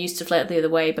Amazon used to flow the other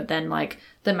way, but then like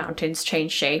the mountains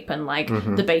changed shape and like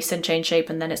the basin changed shape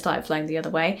and then it started flowing the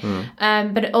other way.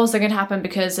 But it also can happen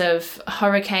because of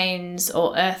hurricanes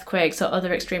or earthquakes or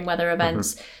other extreme weather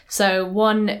events. So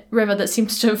one river that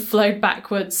seems to have flowed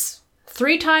backwards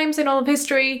 3 times in all of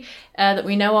history that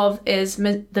we know of is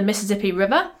the Mississippi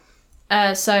River.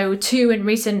 So 2 in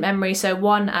recent memory, so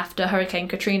one after Hurricane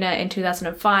Katrina in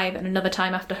 2005 and another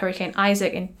time after Hurricane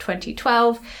Isaac in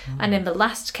 2012. And in the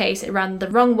last case, it ran the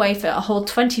wrong way for a whole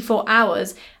 24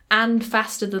 hours and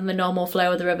faster than the normal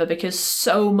flow of the river because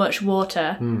so much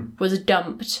water was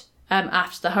dumped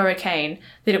after the hurricane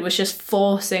that it was just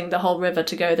forcing the whole river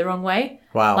to go the wrong way.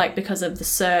 Wow. Like because of the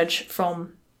surge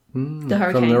from the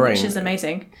hurricane, from the rain. which is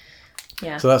amazing.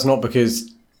 Yeah. So that's not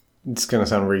because... It's going to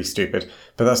sound really stupid,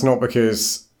 but that's not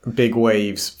because big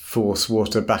waves force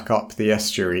water back up the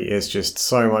estuary. It's just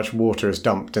so much water is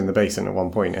dumped in the basin at one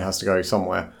point, it has to go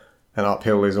somewhere. And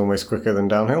uphill is almost quicker than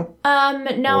downhill? No,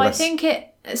 Or I less think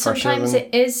it sometimes than-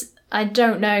 it is. I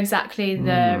don't know exactly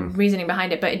the reasoning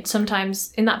behind it, but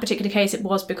sometimes in that particular case it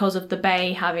was because of the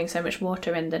bay having so much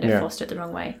water in that it forced it the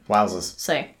wrong way. Wowzers.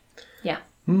 So, yeah.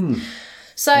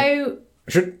 So,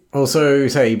 Should also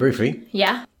say briefly,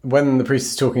 yeah. when the priest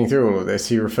is talking through all of this,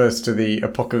 he refers to the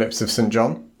Apocalypse of St.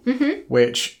 John,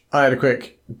 which I had a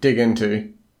quick dig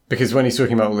into, because when he's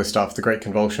talking about all this stuff, the Great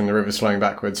Convulsion, the rivers flowing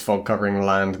backwards, fog covering the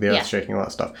land, the earth shaking, all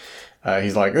that stuff,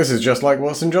 he's like, this is just like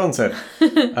what St. John said.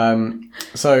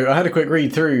 So I had a quick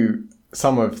read through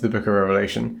some of the Book of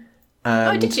Revelation.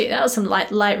 And, Oh, did you? That was some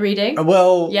light reading.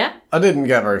 well, Yeah. I didn't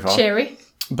get very far. Cheery.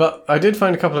 But I did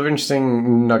find a couple of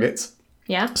interesting nuggets.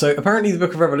 Yeah. So apparently the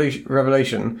Book of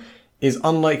Revelation is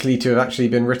unlikely to have actually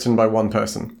been written by one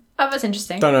person. Oh, that's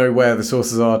interesting. Don't know where the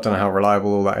sources are, don't know how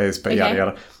reliable all that is, but yada Okay.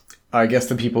 yada. I guess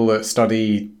the people that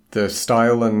study the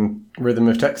style and rhythm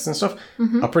of text and stuff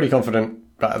are pretty confident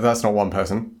But that's not one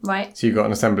person. Right. So you've got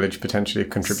an assemblage potentially of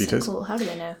contributors. So cool. How do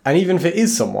they know? And even if it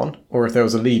is someone, or if there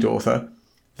was a lead author,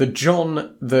 the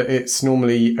John that it's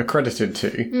normally accredited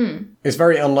to, it's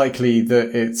very unlikely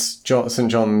that it's St.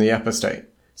 John the Apostate.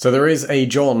 So there is a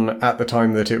John at the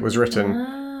time that it was written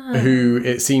who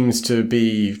it seems to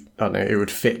be, I don't know, it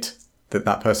would fit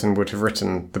that person would have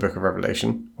written the Book of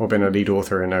Revelation or been a lead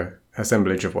author in an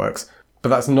assemblage of works. But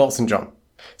that's not St. John.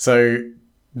 So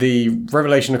the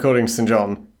Revelation according to St.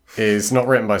 John is not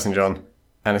written by St. John,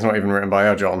 and it's not even written by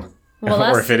a John.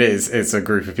 Well, or if it is, it's a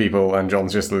group of people and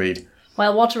John's just the lead.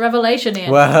 Well, what a revelation,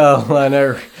 Ian. Well, I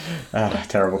know.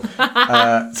 Terrible.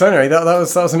 So anyway, that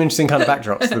was some interesting kind of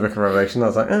backdrops to the Book of Revelation. I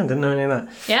was like, I didn't know any of that.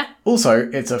 Yeah. Also,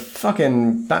 it's a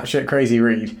fucking batshit crazy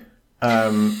read.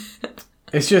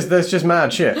 There's just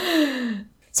mad shit.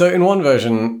 So in one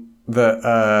version that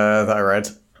I read,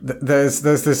 there's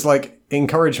this like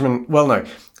encouragement. Well, no.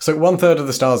 So 1/3 of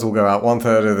the stars will go out,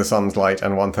 1/3 of the sun's light,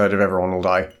 and 1/3 of everyone will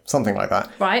die. Something like that.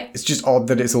 Right. It's just odd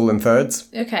that it's all in thirds.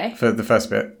 Okay. For the first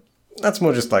bit. That's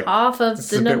more just like half of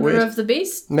the number of the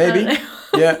beast? Maybe.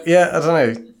 Yeah, I don't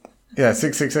know. Yeah,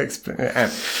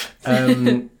 666.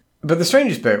 But the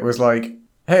strangest bit was like,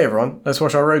 hey everyone, let's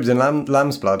wash our robes in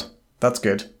lamb's blood. That's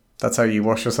good. That's how you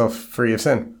wash yourself free of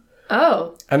sin.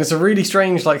 Oh. And it's a really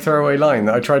strange like throwaway line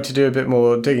that I tried to do a bit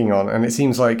more digging on, and it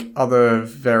seems like other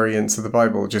variants of the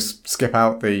Bible just skip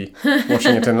out the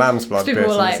washing it in lamb's blood bit.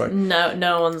 People were like,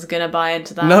 no one's going to buy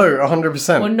into that. No,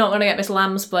 100%. We're not going to get this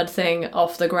lamb's blood thing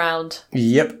off the ground.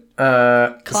 Yep.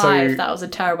 Clive, so that was a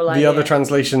terrible idea. The other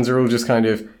translations are all just kind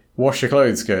of, wash your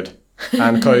clothes good.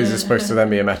 And clothes is supposed to then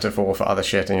be a metaphor for other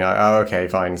shit. And you're like, oh, okay,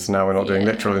 fine. So now we're not doing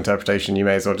literal interpretation. You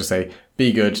may as well just say,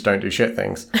 be good, don't do shit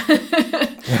things.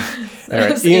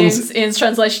 Anyway, Ian's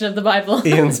translation of the Bible.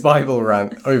 Ian's Bible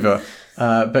rant over.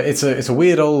 But it's a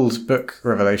weird old book,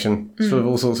 Revelation. It's full of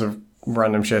all sorts of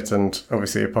random shit and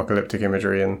obviously apocalyptic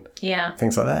imagery and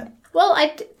things like that. Well,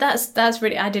 that's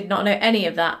really, I did not know any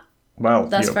of that. Well,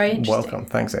 that's you're very interesting. Welcome.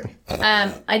 Thanks, Amy.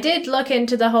 I did look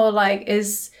into the whole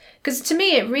because to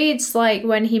me it reads like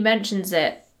when he mentions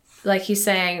it, like he's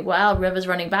saying, well, rivers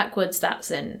running backwards, that's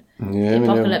in the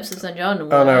Apocalypse of St. John.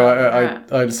 Well,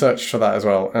 I searched for that as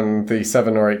well, and the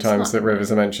 7 or 8 times that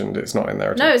rivers are mentioned, it's not in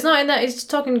there at all. No, it's not in there, he's just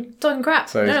talking crap.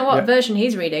 So, I don't know what version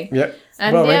he's reading. Yep.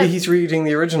 Well, maybe he's reading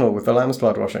the original with the lamb's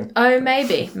blood washing. Oh,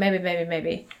 maybe.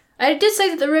 I did say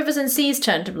that the rivers and seas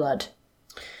turn to blood,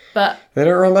 but they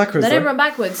don't run backwards. They don't run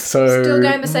backwards. So, still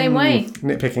going the same way.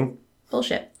 Nitpicking.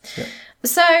 Bullshit. Yeah.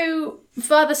 So,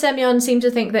 Father Semyon seemed to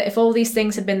think that if all these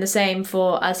things had been the same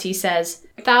for, as he says,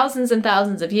 thousands and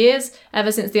thousands of years,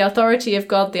 ever since the authority of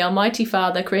God, the Almighty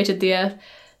Father, created the earth,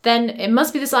 then it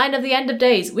must be the sign of the end of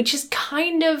days, which is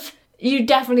kind of... You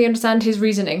definitely understand his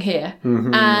reasoning here.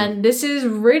 Mm-hmm. And this is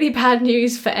really bad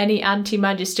news for any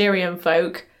anti-magisterium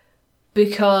folk,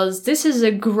 because this is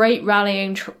a great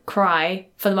rallying cry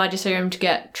for the magisterium to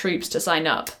get troops to sign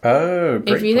up. Oh,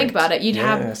 great If you think point. about it, you'd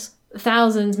have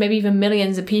thousands, maybe even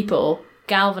millions of people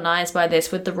galvanised by this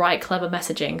with the right clever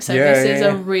messaging. So this is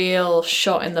a real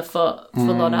shot in the foot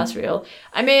for Lord Asriel.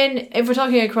 I mean, if we're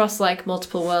talking across like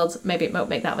multiple worlds, maybe it won't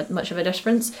make that much of a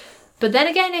difference. But then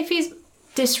again, if he's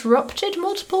disrupted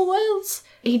multiple worlds,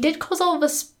 he did cause all the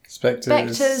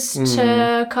spectres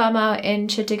to come out in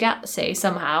Chittigatsi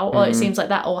somehow, or it seems like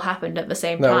that all happened at the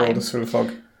same time. That all just sort of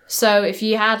fog. So if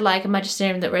you had like a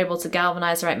magisterium that were able to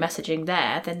galvanise the right messaging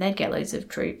there, then they'd get loads of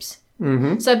troops.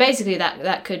 Mm-hmm. So basically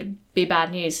that could be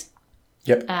bad news.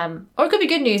 Yep. Or it could be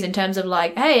good news in terms of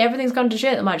like, hey, everything's gone to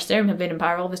shit. The magisterium have been in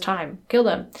power all this time. Kill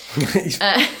them.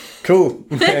 Cool.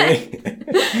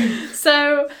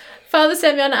 So Father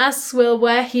Semyon asks Will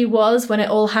where he was when it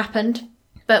all happened.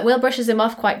 But Will brushes him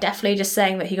off quite deftly, just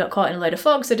saying that he got caught in a load of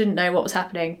fog, so didn't know what was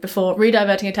happening, before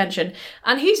rediverting attention.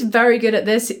 And he's very good at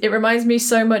this. It reminds me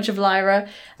so much of Lyra.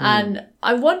 And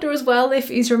I wonder as well if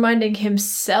he's reminding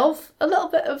himself a little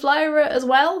bit of Lyra as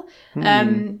well.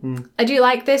 I do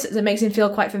like this, as it makes him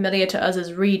feel quite familiar to us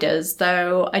as readers,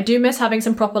 though I do miss having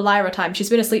some proper Lyra time. She's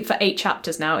been asleep for 8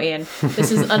 chapters now, Ian.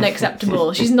 This is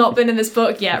unacceptable. She's not been in this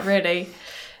book yet, really.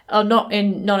 Or not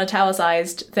in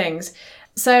non-italicized things.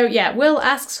 So, Will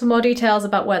asks for more details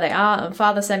about where they are, and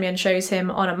Father Semyon shows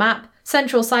him on a map,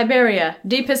 Central Siberia,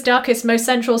 deepest, darkest, most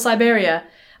central Siberia.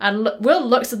 And Will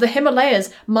looks at the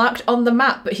Himalayas marked on the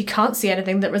map, but he can't see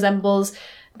anything that resembles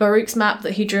Baruch's map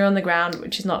that he drew on the ground,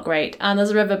 which is not great. And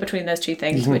there's a river between those two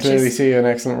things. You can clearly see an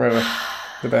excellent river.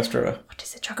 The best river. What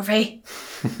is it, geography?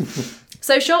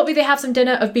 So shortly they have some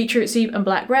dinner of beetroot soup and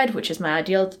black bread, which is my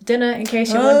ideal dinner, in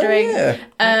case you're wondering.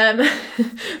 Yeah.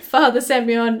 Father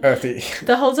Semyon, Earthy.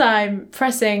 the whole time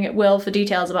pressing Will for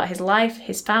details about his life,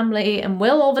 his family, and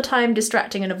Will all the time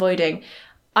distracting and avoiding.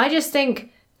 I just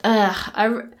think,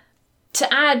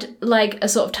 to add like a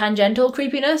sort of tangential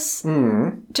creepiness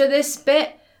to this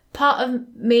bit, part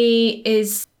of me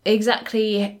is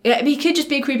exactly... he could just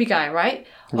be a creepy guy, right?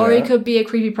 Or he could be a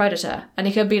creepy predator, and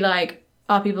he could be like,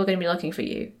 are people going to be looking for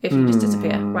you if you just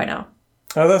disappear right now?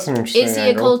 Oh, that's an interesting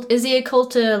angle. Is he a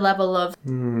culter level of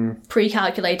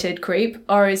pre-calculated creep,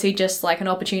 or is he just like an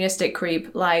opportunistic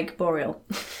creep like Boreal?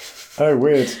 Oh,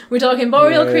 weird. We're talking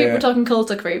Boreal creep, we're talking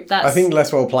culter creep. I think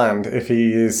less well planned if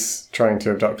he is trying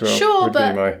to abduct Will. Sure, would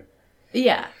but... be my...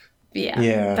 Yeah.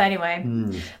 But anyway,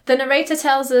 the narrator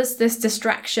tells us this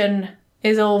distraction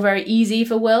is all very easy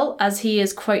for Will, as he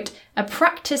is, quote, a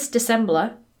practiced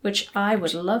dissembler, which I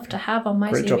would love to have on my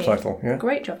CV. Great job title, yeah.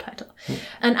 Great job title.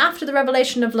 And after the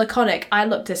revelation of laconic, I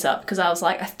looked this up because I was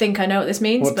like, I think I know what this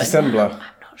means. What, but dissembler? No,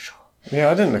 I'm not sure. Yeah,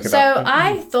 I didn't look it So up.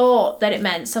 I thought that it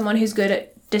meant someone who's good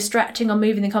at distracting or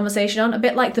moving the conversation on, a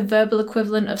bit like the verbal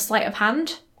equivalent of sleight of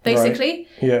hand, basically.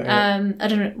 Right. Yeah. I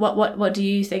don't know, what do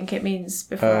you think it means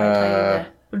before I tell you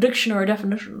the dictionary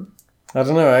definition? I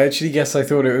don't know, I actually guess I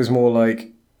thought it was more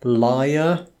like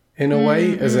liar in a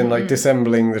way, as in like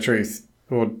dissembling the truth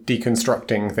or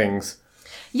deconstructing things.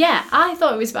 Yeah, I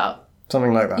thought it was about...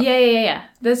 Something like that. Yeah.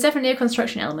 There's definitely a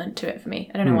construction element to it for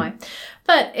me. I don't know why.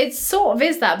 But it sort of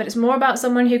is that, but it's more about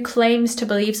someone who claims to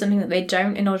believe something that they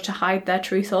don't in order to hide their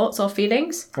true thoughts or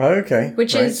feelings. Oh, okay.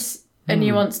 Which is a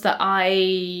nuance that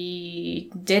I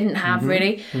didn't have,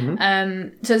 really.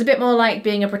 So it's a bit more like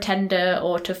being a pretender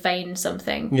or to feign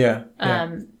something. Yeah.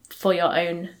 For your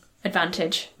own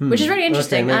advantage, which is really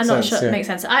interesting. Okay, I'm not sure it makes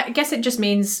sense. I guess it just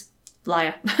means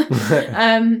liar.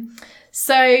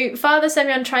 So Father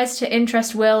Semyon tries to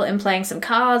interest Will in playing some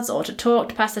cards or to talk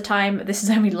to pass the time. This is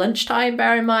only lunchtime,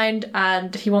 bear in mind,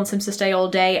 and he wants him to stay all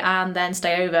day and then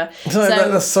stay over. So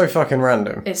that's so fucking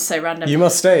random. It's so random. You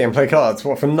must stay and play cards.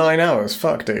 What, for 9 hours?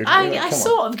 Fuck, dude. I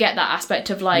sort of get that aspect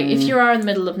of like, if you are in the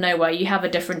middle of nowhere, you have a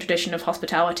different tradition of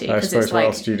hospitality. I suppose it's what like,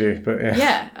 else do you do? But yeah.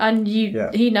 Yeah, and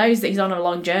he knows that he's on a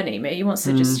long journey. Maybe he wants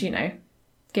to just,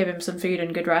 give him some food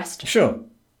and good rest. Sure.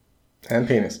 And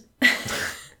penis.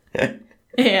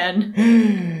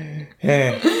 Ian.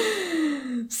 Yeah.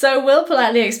 So Will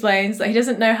politely explains that he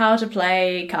doesn't know how to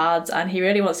play cards and he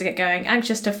really wants to get going,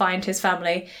 anxious to find his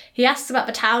family. He asks about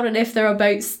the town and if there are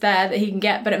boats there that he can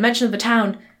get, but at mention of the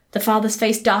town, the father's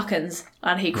face darkens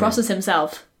and he crosses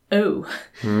himself. Oh,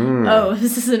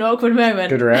 this is an awkward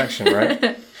moment. Good reaction,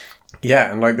 right?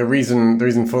 Yeah, and like the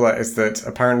reason for that is that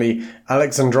apparently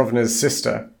Alexandrovna's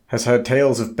sister has heard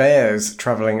tales of bears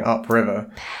travelling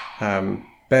upriver.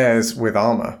 Bears with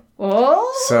armour. Oh.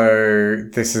 So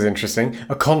this is interesting.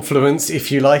 A confluence,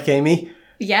 if you like, Amy.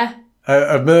 Yeah.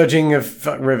 A merging of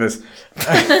rivers.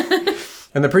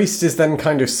 And the priest is then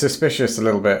kind of suspicious a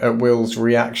little bit at Will's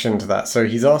reaction to that. So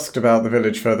he's asked about the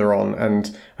village further on,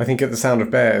 and I think at the sound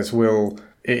of bears, Will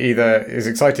either is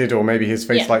excited or maybe his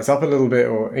face lights up a little bit,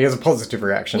 or he has a positive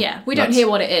reaction. Yeah, we don't hear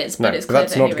what it is, but it's clear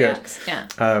that's that not he good. reacts. Yeah.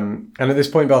 And at this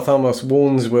point, Balthamos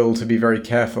warns Will to be very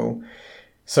careful.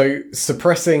 So,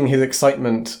 suppressing his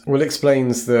excitement, Will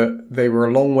explains that they were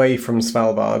a long way from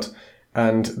Svalbard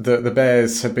and that the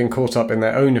bears had been caught up in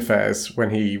their own affairs when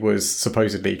he was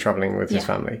supposedly travelling with his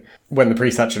family. When the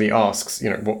priest actually asks,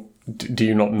 what do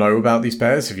you not know about these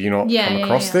bears? Have you not come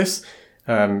across this?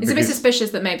 It's a bit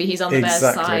suspicious that maybe he's on the bear's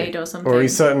side or something. Or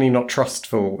he's certainly not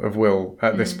trustful of Will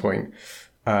at this point.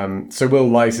 So Will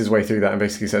lies his way through that and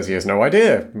basically says he has no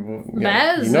idea.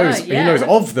 Bears? He knows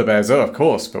of the bears, of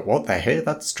course, but what, they're here?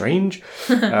 That's strange.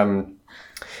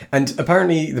 And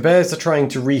apparently the bears are trying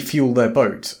to refuel their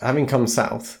boat, having come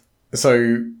south.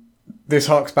 So this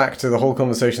harks back to the whole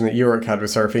conversation that Yurik had with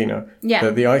Serafina. Yeah.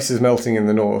 That the ice is melting in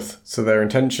the north, so their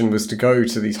intention was to go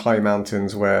to these high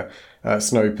mountains where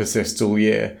snow persists all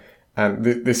year. And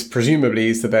this presumably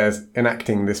is the bears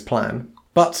enacting this plan.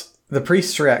 But the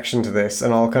priest's reaction to this,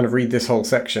 and I'll kind of read this whole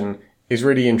section, is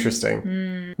really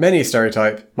interesting. Many a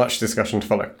stereotype, much discussion to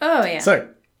follow. Oh, yeah. So,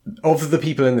 of the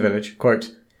people in the village,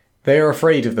 quote, they are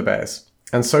afraid of the bears,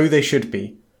 and so they should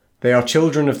be. They are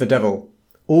children of the devil.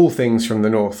 All things from the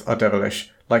north are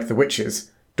devilish, like the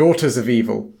witches, daughters of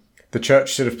evil. The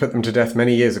church should have put them to death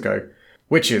many years ago.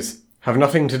 Witches, have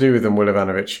nothing to do with them, Will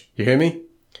Ivanovich. You hear me?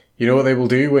 You know what they will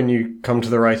do when you come to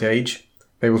the right age?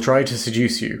 They will try to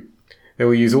seduce you. They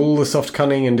will use all the soft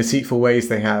cunning and deceitful ways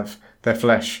they have, their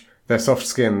flesh, their soft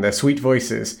skin, their sweet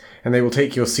voices, and they will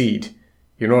take your seed.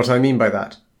 You know what I mean by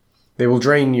that? They will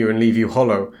drain you and leave you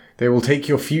hollow. They will take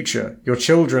your future, your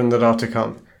children that are to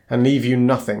come, and leave you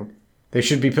nothing. They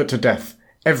should be put to death.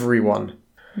 Everyone.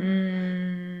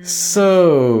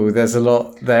 So, there's a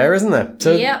lot there, isn't there?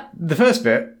 So, the first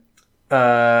bit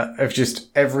of just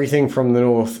everything from the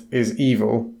north is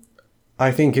evil, I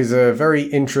think is a very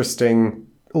interesting,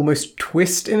 almost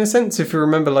twist in a sense, if you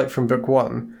remember, like from book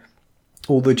 1.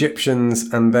 All the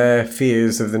Egyptians and their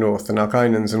fears of the north, the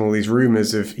Narkinans and all these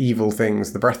rumours of evil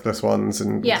things, the breathless ones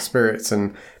and spirits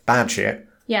and bad shit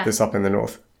that's up in the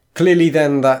north. Clearly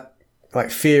then that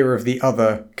like fear of the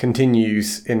other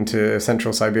continues into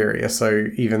central Siberia, so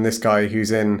even this guy who's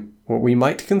in what we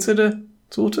might consider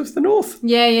sort of the north.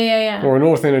 Yeah. Or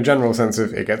north in a general sense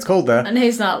of it gets cold there. And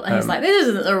he's like, this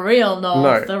isn't the real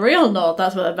north. No. The real north,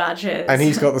 that's where the bad shit is. And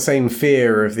he's got the same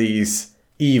fear of these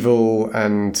evil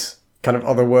and kind of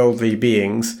otherworldly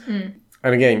beings.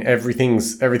 And again,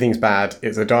 everything's bad.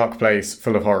 It's a dark place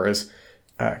full of horrors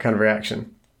kind of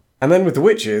reaction. And then with the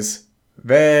witches,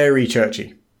 very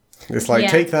churchy. It's like,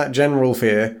 take that general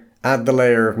fear, add the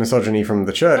layer of misogyny from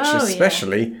the church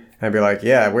especially, and be like,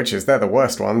 witches, they're the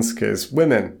worst ones, because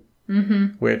women.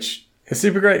 Which is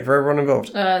super great for everyone involved.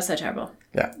 So terrible.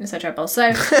 Yeah. It's so terrible.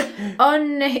 So,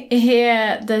 on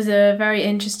here, there's a very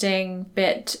interesting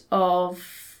bit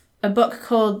of a book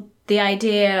called The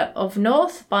Idea of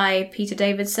North by Peter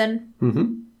Davidson,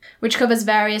 which covers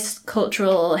various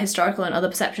cultural, historical, and other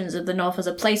perceptions of the North as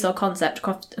a place or concept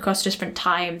across different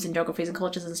times and geographies and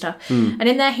cultures and stuff. And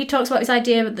in there, he talks about this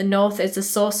idea that the North is the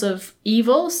source of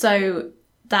evil, so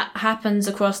that happens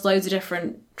across loads of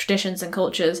different traditions and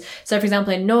cultures. So, for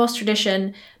example, in Norse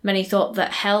tradition, many thought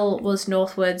that hell was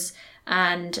northwards,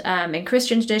 and in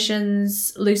Christian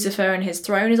traditions, Lucifer and his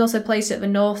throne is also placed at the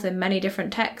north in many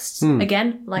different texts.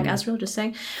 Again, like Asriel just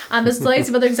saying. And there's loads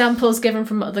of other examples given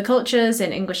from other cultures.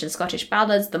 In English and Scottish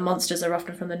ballads, the monsters are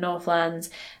often from the Northlands.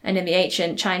 And in the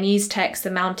ancient Chinese texts,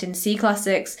 the Mountain Sea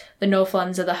classics, the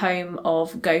Northlands are the home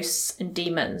of ghosts and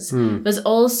demons. There's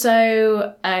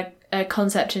also a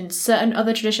concept in certain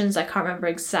other traditions, I can't remember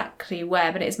exactly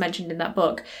where, but it is mentioned in that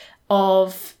book,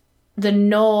 of the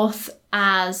North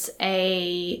as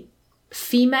a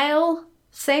female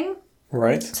thing.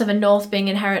 Right. So the North being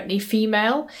inherently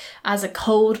female as a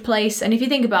cold place. And if you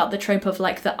think about the trope of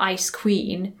like the Ice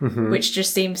Queen, which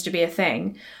just seems to be a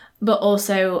thing, but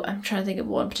also, I'm trying to think of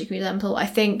one particular example, I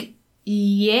think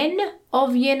yin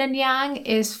of yin and yang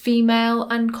is female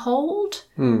and cold.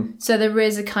 So there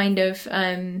is a kind of,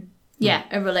 a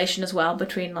relation as well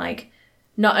between like,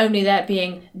 not only there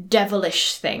being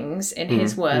devilish things in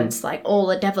his words, like all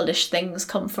the devilish things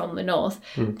come from the north,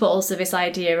 but also this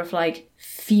idea of like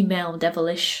female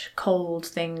devilish cold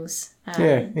things.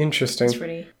 Interesting. It's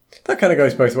really... That kind of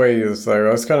goes both ways though.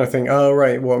 I was kind of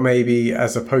thinking, maybe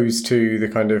as opposed to the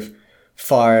kind of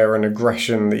fire and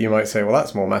aggression that you might say, well,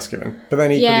 that's more masculine. But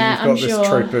then equally you've got this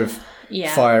trope of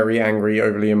fiery, angry,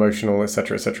 overly emotional,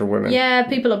 etc., women. Yeah,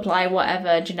 people apply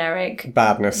whatever generic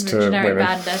badness to women.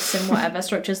 Badness and whatever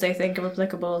structures they think are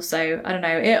applicable. So, I don't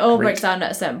know. It all breaks down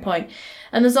at a certain point.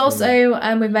 And there's also,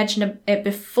 we've mentioned it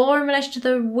before in relation to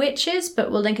the witches,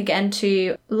 but we'll link again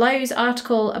to Lowe's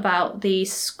article about the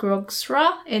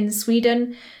Skrogsra in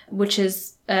Sweden, which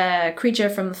is a creature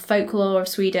from the folklore of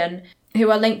Sweden, who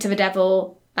are linked to the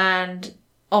devil and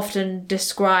often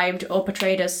described or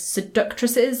portrayed as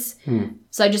seductresses.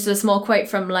 So just a small quote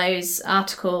from Lowe's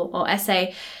article or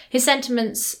essay. His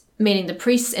sentiments, meaning the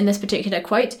priests in this particular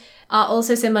quote, are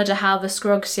also similar to how the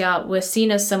Skrogsja were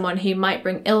seen as someone who might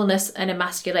bring illness and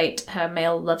emasculate her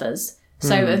male lovers.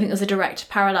 So I think there's a direct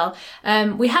parallel.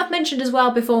 We have mentioned as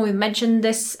well before we mentioned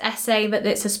this essay that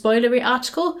it's a spoilery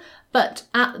article, but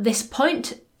at this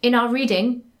point in our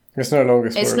reading, It's no longer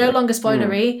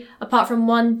spoilery, apart from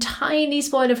one tiny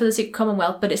spoiler for the Secret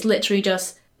Commonwealth, but it's literally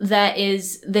just, there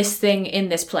is this thing in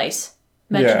this place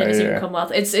mentioned in the Secret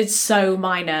Commonwealth. It's so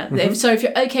minor. So if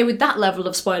you're okay with that level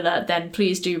of spoiler, then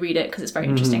please do read it, because it's very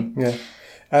interesting. Yeah.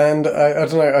 And I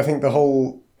don't know, I think the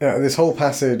whole, this whole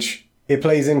passage, it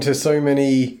plays into so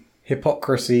many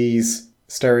hypocrisies,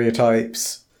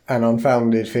 stereotypes, and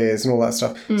unfounded fears and all that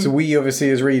stuff. So we obviously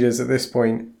as readers at this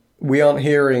point, we aren't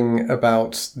hearing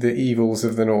about the evils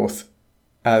of the North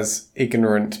as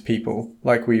ignorant people,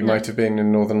 like we might have been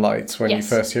in Northern Lights when you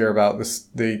first hear about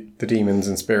the demons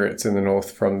and spirits in the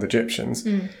North from the Egyptians.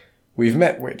 We've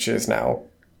met witches now.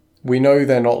 We know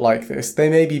they're not like this. They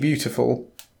may be beautiful,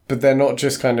 but they're not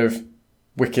just kind of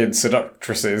wicked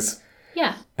seductresses.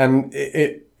 Yeah. And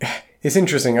it's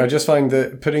interesting. I just find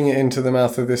that putting it into the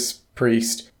mouth of this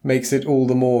priest makes it all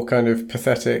the more kind of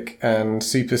pathetic and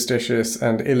superstitious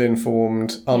and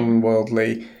ill-informed,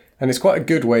 unworldly. And it's quite a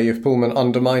good way of Pullman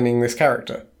undermining this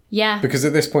character. Yeah. Because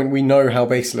at this point we know how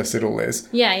baseless it all is.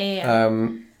 Yeah.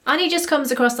 And he just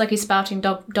comes across like he's spouting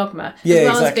dogma. Yeah, as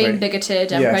well exactly. as being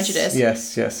bigoted and prejudiced.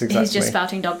 Yes, exactly. He's just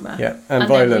spouting dogma. Yeah, and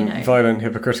violent,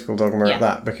 hypocritical dogma at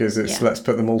that, because it's let's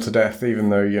put them all to death,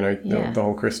 even though, the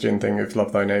whole Christian thing of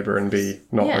love thy neighbour and be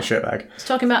not a shitbag. It's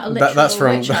talking about a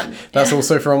literal witch hunt. That's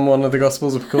also from one of the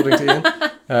Gospels, according to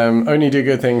Ian. Only do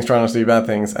good things, try not to do bad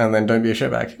things, and then don't be a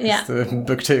shitbag. Yeah. It's the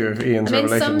book 2 of Ian's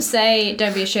Revelations. Some say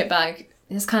don't be a shitbag.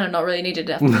 It's kind of not really needed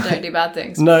after don't do bad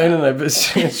things. No, but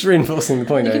it's reinforcing the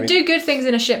point, You Amy. can do good things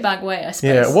in a shitbag way, I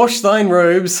suppose. Yeah, wash thine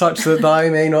robes such that thy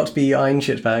may not be ein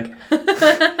shitbag.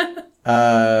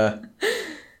 And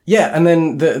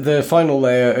then the final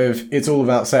layer of it's all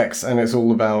about sex and it's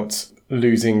all about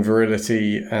losing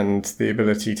virility and the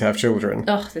ability to have children.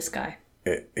 Oh, this guy.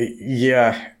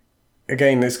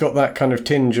 Again, it's got that kind of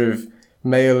tinge of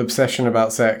male obsession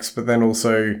about sex, but then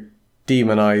also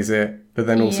demonise it, but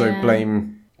then also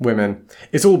blame women.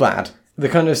 It's all bad. The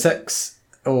kind of sex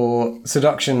or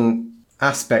seduction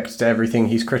aspect to everything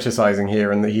he's criticising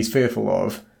here and that he's fearful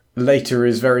of later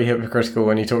is very hypocritical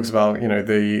when he talks about,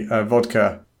 the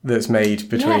vodka that's made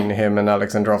between him and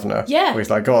Alexandrovna. Yeah. Where he's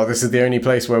like, oh, this is the only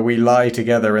place where we lie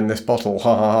together in this bottle.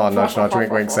 Ha ha ha, nudge nudge,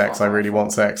 wink wink, sex. I really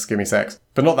want sex. Give me sex.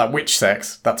 But not that witch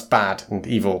sex. That's bad and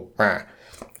evil.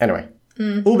 Anyway,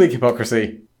 all big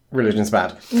hypocrisy. Religion's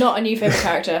bad. Not a new favourite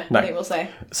character, No. I think we'll say.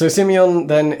 So Simeon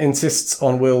then insists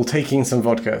on Will taking some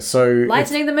vodka. So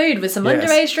Lightening the mood with some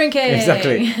underage drinking.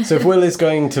 Exactly. So if Will is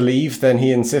going to leave, then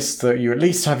he insists that you at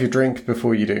least have your drink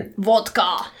before you do.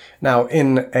 Vodka. Now,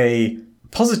 in a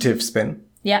positive spin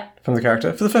from the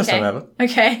character, for the first time ever,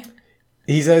 Okay.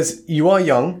 he says, you are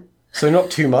young, so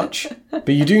not too much, but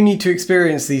you do need to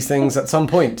experience these things at some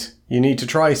point. You need to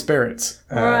try spirits.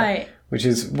 Right. Which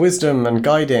is wisdom and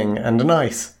guiding and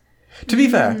nice. To be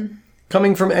fair,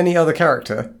 coming from any other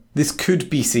character, this could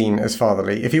be seen as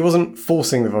fatherly. If he wasn't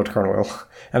forcing the vodka on Will,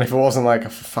 and if it wasn't like, for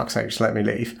fuck's sake, just let me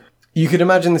leave, you could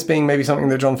imagine this being maybe something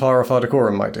that John Farr or Father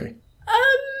Coram might do.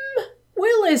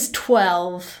 Will is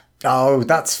 12. Oh,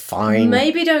 that's fine.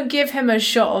 Maybe don't give him a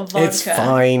shot of vodka. It's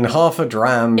fine. Half a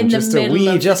dram. In just the a middle wee,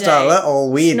 of the just day. a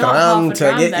little wee It's not dram half a to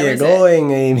dram get though, you is it?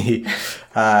 going, Amy.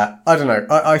 I don't know.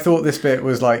 I thought this bit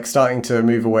was like starting to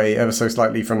move away ever so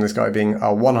slightly from this guy being a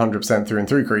 100% through and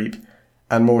through creep,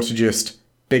 and more to just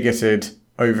bigoted,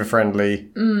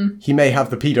 over-friendly. He may have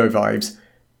the pedo vibes,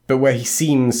 but where he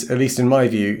seems, at least in my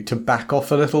view, to back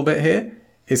off a little bit here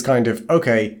is kind of,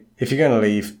 okay, if you're going to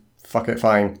leave, fuck it,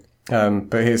 fine.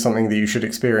 But here's something that you should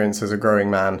experience as a growing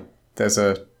man. There's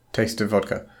a taste of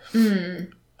vodka. I'm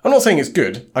not saying it's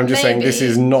good. I'm just saying this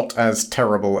is not as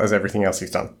terrible as everything else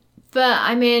he's done. But,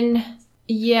 I mean,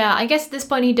 I guess at this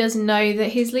point he does know that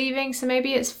he's leaving, so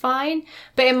maybe it's fine.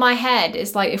 But in my head,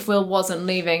 it's like, if Will wasn't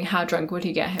leaving, how drunk would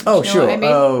he get him? Oh, Do you know sure. what I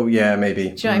mean? Oh, yeah, maybe.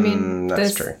 Do you know what I mean?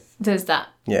 That's true. There's that.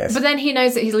 Yes. But then he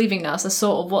knows that he's leaving now, so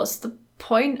sort of what's the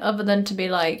point other than to be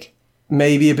like...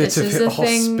 Maybe a bit This of is a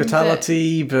thing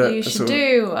hospitality, but you should sort of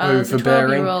do as a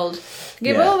overbearing. 12-year-old.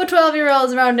 Give all the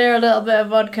 12-year-olds around here a little bit of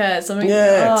vodka. Something.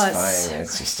 Yeah, it's fine.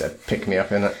 It's just a pick-me-up,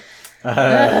 innit?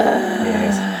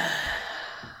 Yes.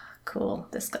 Cool.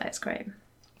 This guy is great.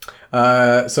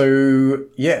 So,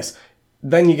 yes.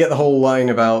 Then you get the whole line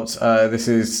about this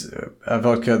is a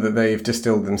vodka that they've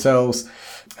distilled themselves,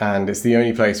 and it's the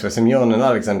only place where Simeon and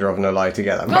Alexandrovna lie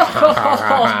together. Not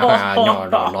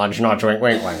wink,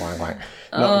 wink, wink, wink, wink.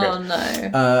 Not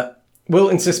good. No. Will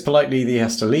insists politely that he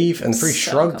has to leave, and Free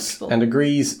So shrugs uncomfortable. and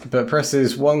agrees, but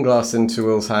presses one glass into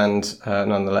Will's hand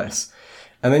nonetheless.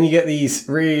 And then you get these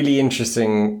really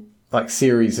interesting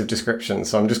series of descriptions.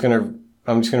 So I'm just gonna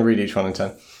read each one in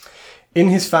turn. In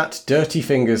his fat, dirty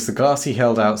fingers, the glass he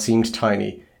held out seemed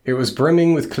tiny. It was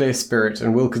brimming with clear spirit,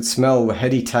 and Will could smell the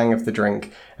heady tang of the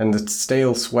drink, and the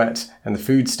stale sweat, and the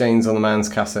food stains on the man's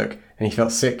cassock, and he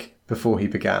felt sick before he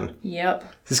began. Yep.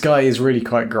 This guy is really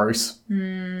quite gross.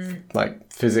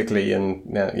 Physically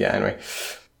and... anyway.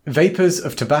 Vapours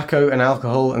of tobacco and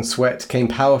alcohol and sweat came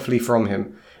powerfully from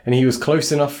him, and he was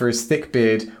close enough for his thick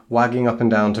beard wagging up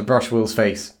and down to brush Will's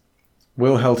face.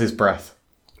 Will held his breath,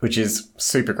 which is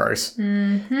super gross.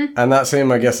 Mm-hmm. And that's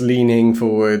him, I guess, leaning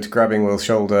forward, grabbing Will's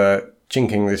shoulder,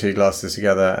 chinking the two glasses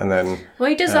together, and then... Well,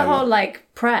 he does a whole,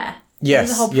 prayer. Yes,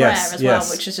 He does a whole prayer as well,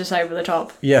 which is just over the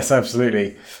top. Yes,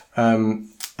 absolutely. And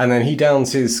then he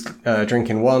downs his drink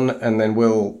in one, and then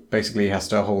Will basically has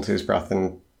to hold his breath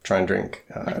and try and drink.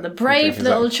 The brave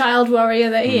little child warrior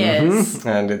that he is.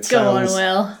 And it Go on, sounds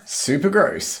Will. super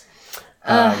gross.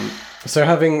 So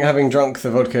having drunk the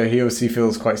vodka, he obviously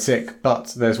feels quite sick,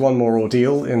 but there's one more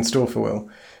ordeal in store for Will.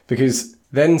 Because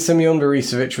then Semyon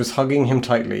Borisovich was hugging him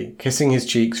tightly, kissing his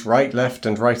cheeks right, left,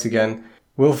 and right again.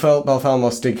 Will felt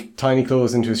Balthamos dig tiny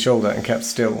claws into his shoulder and kept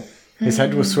still. His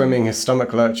head was swimming, his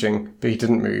stomach lurching, but he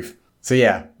didn't move. So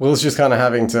yeah, Will's just kind of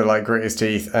having to like grit his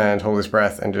teeth and hold his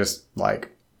breath and just like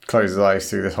close his eyes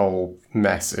through this whole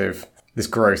mess of this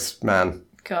gross man.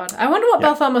 God, I wonder what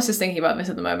Balthamos is thinking about this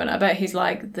at the moment. I bet he's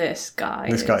like, this guy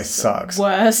sucks.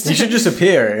 Worst. You should just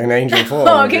appear in angel form.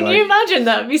 Oh, can you imagine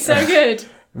that? It'd be so good.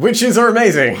 Witches are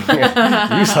amazing.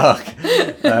 You suck.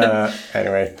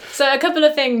 Anyway. So a couple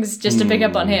of things just to pick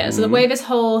up on here. So the way this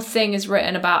whole thing is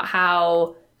written about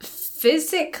how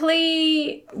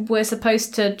physically we're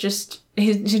supposed to just...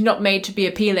 He's not made to be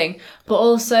appealing, but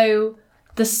also...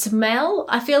 The smell,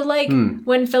 I feel like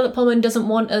when Philip Pullman doesn't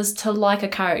want us to like a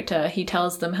character, he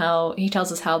tells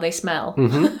us how they smell.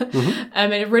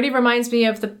 And it really reminds me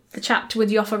of the chapter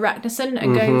with Joffa Ragnarsson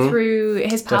and going through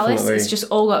his palace. Definitely. It's just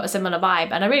all got a similar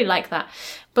vibe, and I really like that.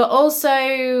 But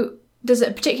also, there's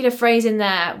a particular phrase in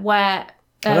there where...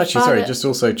 just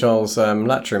also Charles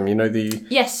Latrim, you know,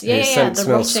 his scent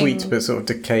smells sweet but sort of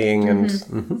decaying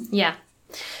and... Yeah.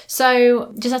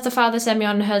 So, just after Father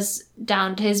Semyon has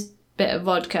downed his bit of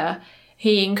vodka,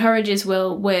 he encourages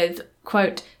Will with,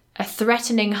 quote, a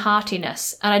threatening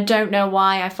heartiness. And I don't know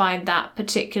why I find that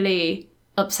particularly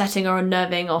upsetting or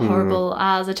unnerving or horrible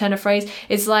as a turn of phrase.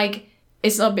 It's like,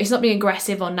 it's not being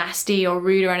aggressive or nasty or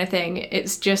rude or anything.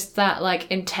 It's just that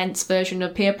like intense version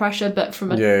of peer pressure, but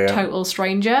from a total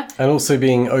stranger. And also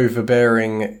being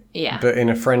overbearing, but in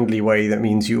a friendly way that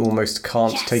means you almost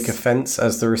can't take offence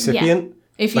as the recipient. Yeah.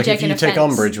 If you take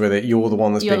umbrage with it, you're the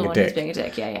one that's being a dick. Who's being a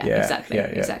dick.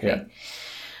 Exactly.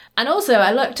 And also,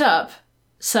 I looked up,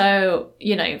 so,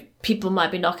 you know, people might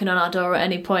be knocking on our door at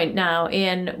any point now,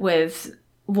 Ian, with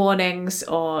warnings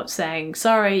or saying,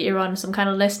 sorry, you're on some kind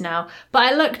of list now. But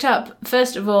I looked up,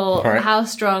 first of all, how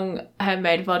strong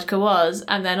homemade vodka was,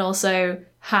 and then also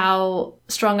how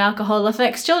strong alcohol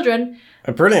affects children.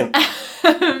 Brilliant.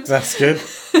 That's good.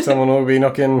 Someone will be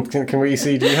knocking. Can we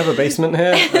see? Do you have a basement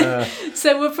here?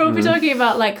 So we're probably talking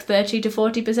about like 30 to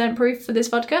 40% proof for this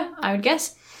vodka, I would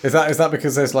guess. Is that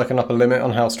because there's like an upper limit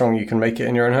on how strong you can make it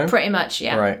in your own home? Pretty much,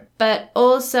 yeah. Right. But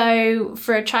also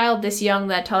for a child this young,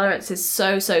 their tolerance is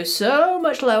so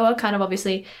much lower, kind of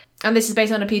obviously. And this is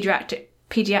based on a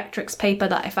pediatrics paper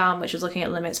that I found, which was looking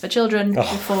at limits for children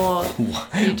before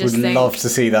you just would love to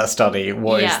see that study.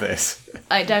 What is this?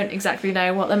 I don't exactly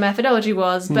know what the methodology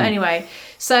was, but anyway.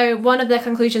 So one of their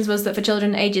conclusions was that for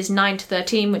children ages 9 to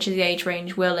 13, which is the age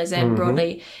range Will is in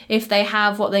broadly, if they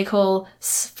have what they call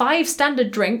 5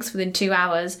 standard drinks within 2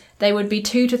 hours, they would be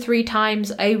 2 to 3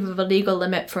 times over the legal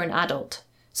limit for an adult.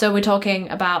 So we're talking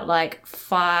about like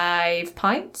 5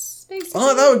 pints, basically.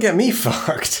 Oh, that would get me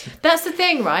fucked. That's the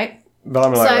thing, right? But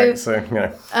I'm lightweight, so, you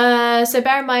know. So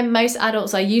bear in mind, most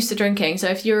adults are used to drinking. So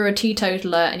if you were a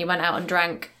teetotaler and you went out and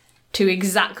drank to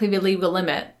exactly the legal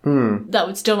limit, that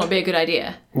would still not be a good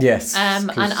idea. Yes.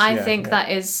 And I think that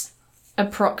is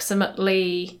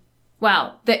approximately...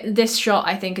 Well, this shot,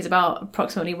 I think, is about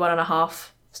approximately 1.5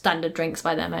 standard drinks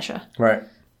by their measure. Right.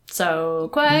 So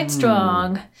quite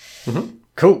strong.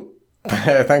 Cool.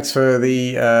 Thanks for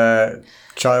the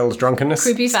child drunkenness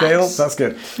Creepy scale. facts. That's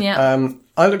good. Yeah.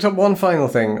 I looked up one final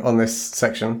thing on this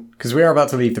section, because we are about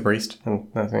to leave the priest. And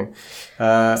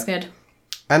That's good.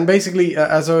 And basically,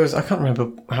 I can't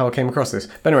remember how I came across this.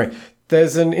 But anyway,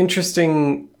 there's an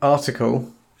interesting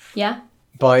article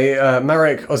by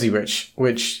Marek Oziewicz,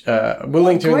 which we'll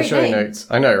link to in the show notes.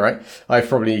 I know, right? I've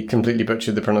probably completely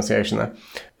butchered the pronunciation there.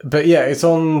 But yeah, it's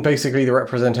on basically the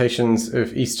representations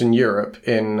of Eastern Europe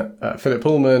in Philip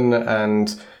Pullman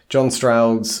and John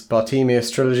Stroud's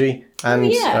Bartimaeus trilogy and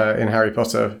in Harry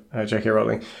Potter, J.K.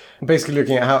 Rowling. Basically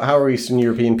looking at how are Eastern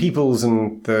European peoples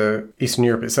and the Eastern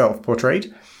Europe itself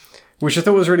portrayed, which I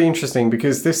thought was really interesting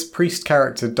because this priest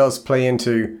character does play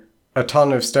into a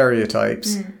ton of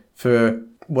stereotypes for,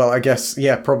 well, I guess,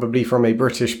 probably from a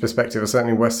British perspective, or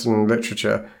certainly Western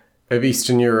literature, of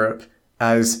Eastern Europe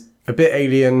as a bit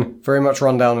alien, very much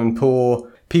run down and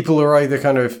poor. People are either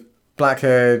kind of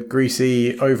black-haired,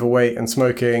 greasy, overweight and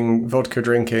smoking, vodka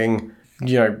drinking,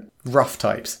 you know, rough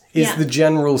types, is the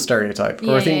general stereotype.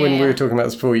 Or I think when we were talking about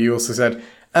this before, you also said,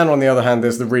 and on the other hand,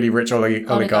 there's the really rich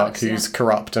oligarch who's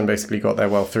corrupt and basically got their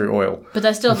wealth through oil. But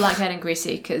they're still black-haired and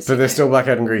greasy. But they're still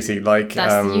black-haired and greasy. Like,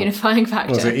 that's the unifying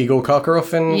factor. Was it Igor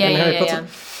Karkaroff in Harry Potter?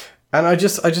 And I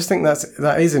just think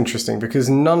that is interesting because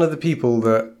none of the people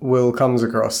that Will comes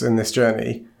across in this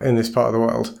journey, in this part of the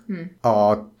world,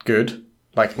 are good.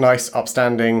 Like, nice,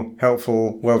 upstanding,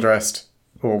 helpful, well-dressed,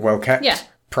 or well-kept,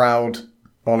 proud,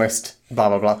 honest, blah,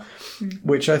 blah, blah.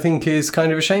 Which I think is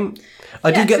kind of a shame.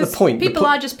 I do get the point. People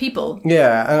are just people.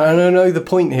 Yeah, and I know the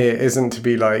point here isn't to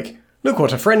be like, look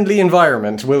what a friendly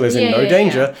environment. Will is in no Yeah.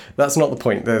 danger. That's not the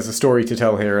point. There's a story to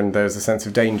tell here, and there's a sense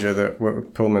of danger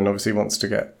that Pullman obviously wants to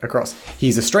get across.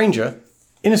 He's a stranger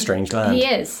in a strange land. He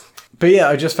is. But yeah,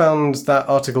 I just found that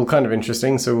article kind of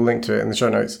interesting, so we'll link to it in the show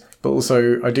notes. But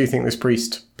also, I do think this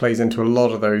priest plays into a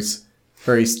lot of those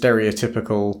very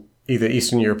stereotypical, either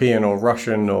Eastern European or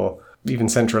Russian or even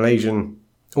Central Asian,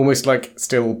 almost like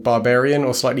still barbarian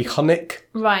or slightly Hunnic.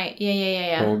 Right,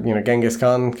 yeah. Or, Genghis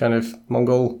Khan kind of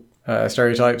Mongol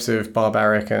stereotypes of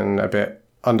barbaric and a bit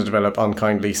underdeveloped,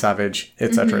 unkindly, savage,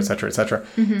 etc., etc., etc.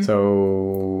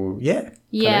 So, yeah.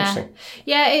 Interesting.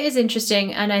 Yeah, it is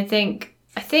interesting, and I think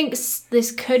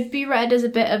this could be read as a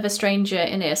bit of a stranger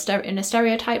in a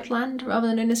stereotyped land rather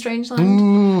than in a strange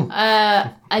land.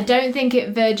 I don't think it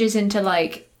verges into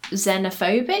like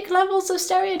xenophobic levels of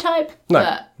stereotype.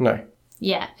 No.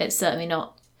 Yeah, it's certainly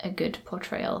not a good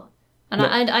portrayal. And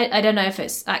I don't know if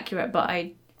it's accurate, but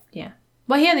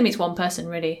well, he only meets one person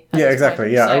really. Yeah, exactly.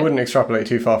 Point, yeah, so. I wouldn't extrapolate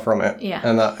too far from it. Yeah.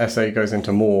 And that essay goes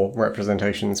into more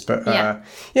representations, but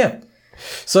Yeah.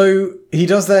 So he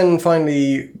does then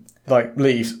finally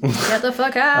leave. Get the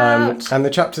fuck out! And the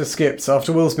chapter skips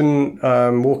after Will's been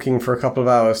walking for a couple of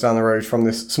hours down the road from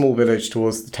this small village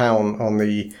towards the town on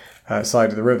the side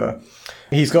of the river.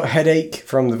 He's got headache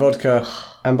from the vodka,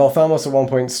 and Balthamos at one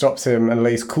point stops him and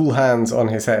lays cool hands on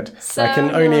his head. So I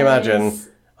can only nice. imagine.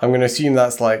 I'm going to assume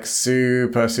that's like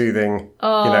super soothing,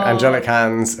 angelic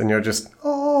hands, and you're just,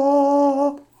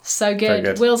 So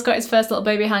good. Will's got his first little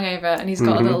baby hangover, and he's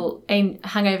got a little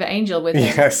hangover angel with him.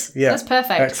 Yes, yeah. That's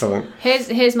perfect. Excellent.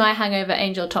 Here's my hangover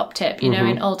angel top tip. You know,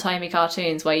 in old-timey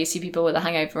cartoons where you see people with a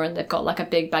hangover and they've got like a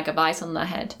big bag of ice on their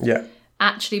head. Yeah.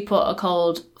 Actually put a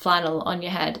cold flannel on your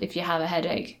head if you have a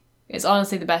headache. It's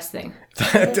honestly the best thing.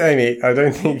 Amy, I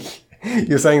don't think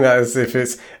you're saying that as if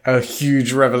it's a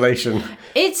huge revelation.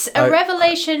 It's a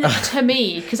revelation to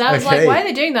me, because I was like, why are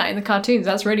they doing that in the cartoons?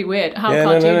 That's really weird. How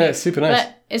cartoony. No, it's super nice.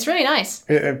 But it's really nice.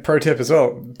 Pro tip as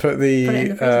well, put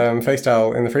the face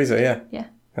towel in the freezer, yeah. Yeah.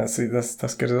 That's good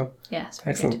as well. Yeah, it's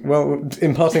excellent. Good. Well,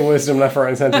 imparting wisdom left, right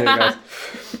and centre here, guys.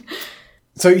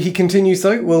 So he continues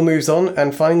though, Will moves on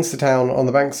and finds the town on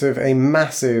the banks of a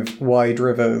massive wide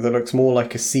river that looks more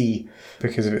like a sea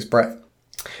because of its breadth.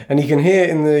 And he can hear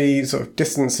in the sort of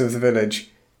distance of the village,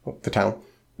 the town,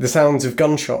 the sounds of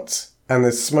gunshots and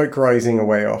there's smoke rising a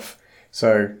way off.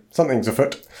 So something's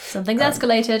afoot. Something's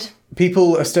escalated.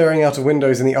 People are staring out of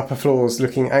windows in the upper floors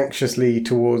looking anxiously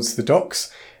towards the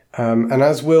docks. And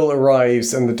as Will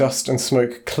arrives and the dust and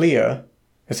smoke clear,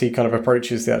 as he kind of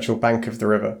approaches the actual bank of the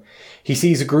river, he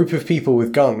sees a group of people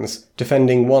with guns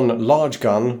defending one large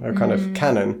gun, a kind of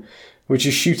cannon, which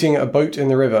is shooting at a boat in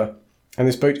the river. And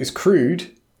this boat is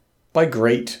crewed by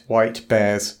great white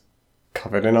bears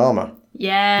covered in armour.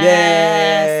 Yes!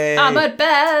 Yay! Armoured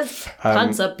bears!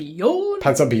 Panzer beyond!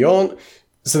 Panzer beyond.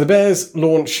 So the bears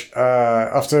launch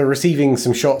after receiving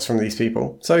some shots from these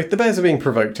people. So the bears are being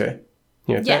provoked here.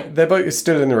 Their boat is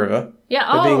still in the river.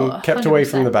 Yeah, they're being kept away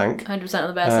from the bank. 100% on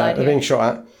the bear side. They're being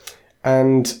shot at.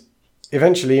 And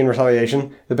eventually, in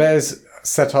retaliation, the bears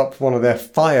set up one of their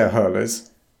fire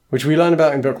hurlers, which we learn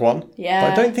about in book 1. Yeah.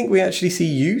 But I don't think we actually see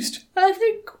used. I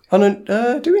think... Oh,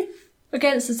 no, do we?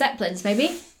 Against the Zeppelins,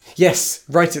 maybe? Yes,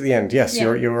 right at the end. Yes,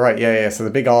 Yeah. you're right. Yeah. So the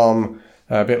big arm,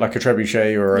 a bit like a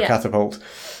trebuchet or a catapult.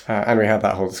 And we had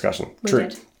that whole discussion. We True.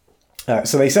 did.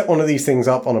 So they set one of these things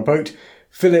up on a boat,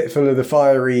 fill it full of the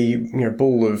fiery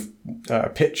ball of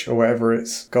pitch or whatever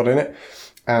it's got in it,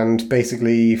 and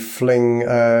basically fling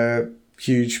a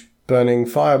huge burning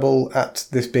fireball at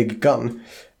this big gun.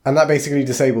 And that basically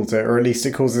disables it, or at least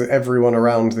it causes everyone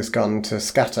around this gun to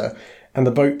scatter. And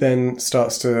the boat then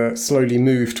starts to slowly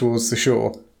move towards the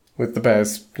shore, with the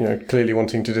bears, clearly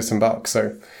wanting to disembark.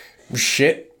 So,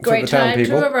 shit for Great the town time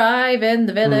people. to arrive in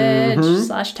the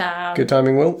village / town. Good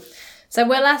timing, Will. So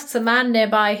Will asks a man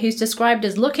nearby who's described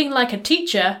as looking like a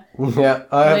teacher. Yeah,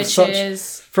 I have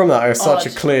from that I have such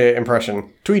a clear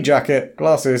impression. Tweed jacket,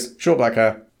 glasses, short black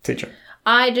hair, teacher.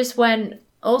 I just went,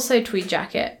 also tweed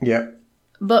jacket, Yeah.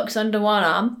 books under one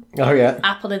arm, Oh yeah.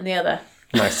 apple in the other.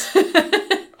 Nice.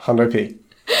 Hundo P.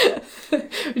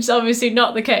 Which is obviously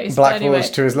not the case. Black but anyway.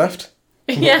 Forest to his left.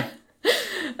 Yeah.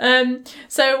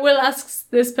 So Will asks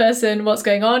this person what's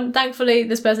going on. Thankfully,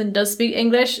 this person does speak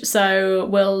English, so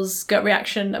Will's gut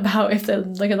reaction about if they're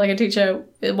looking like a teacher,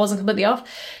 it wasn't completely off.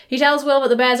 He tells Will that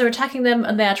the bears are attacking them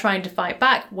and they are trying to fight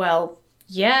back. Well,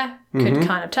 yeah, could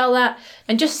kind of tell that.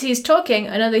 And just as he's talking,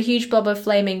 another huge blob of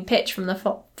flaming pitch from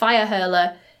the fire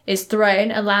hurler is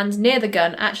thrown and lands near the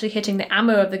gun, actually hitting the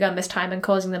ammo of the gun this time and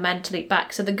causing the men to leap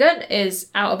back. So the gun is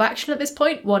out of action at this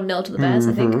point, 1-0 to the bears,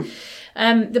 I think.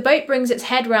 The boat brings its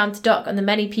head round to dock and the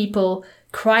many people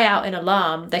cry out in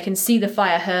alarm. They can see the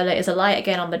fire hurler is alight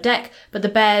again on the deck, but the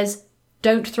bears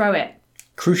don't throw it.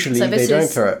 Crucially, So this they don't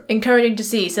is throw it. encouraging to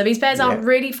see. So these bears aren't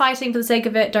really fighting for the sake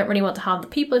of it, don't really want to harm the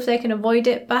people if they can avoid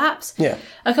it, perhaps. Yeah.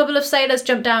 A couple of sailors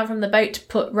jump down from the boat to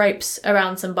put ropes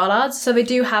around some bollards. So they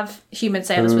do have human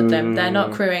sailors with them. They're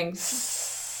not crewing.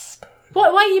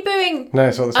 What? Why are you booing? No,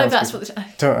 it's what the sounds that's what the...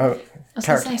 don't. I was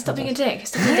going to say, stop being a dick.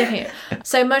 Stop being a dick here.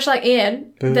 So much like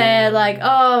Ian, they're like,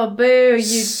 oh, boo,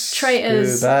 you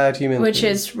traitors. Bad humans. Which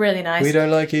is really nice. We don't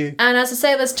like you. And as the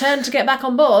sailors turn to get back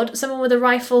on board, someone with a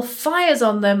rifle fires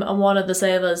on them and one of the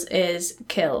sailors is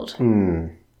killed.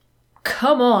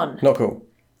 Come on. Not cool.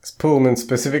 Pullman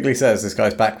specifically says this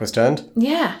guy's back was turned.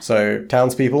 Yeah. So,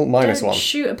 townspeople, -1. Don't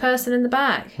shoot a person in the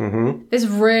back. Mm-hmm. This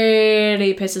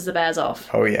really pisses the bears off.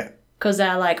 Oh, yeah. Because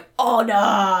they're like,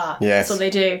 honor! Yes. That's what they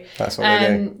do. That's what they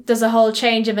do. There's a whole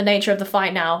change in the nature of the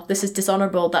fight now. This is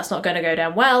dishonourable. That's not going to go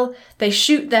down well. They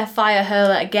shoot their fire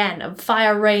hurler again, and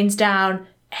fire rains down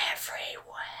everywhere.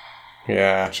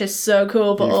 Yeah. Which is so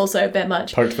cool, but also a bit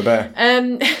much. Poked the bear.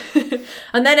 And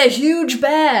then a huge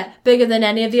bear, bigger than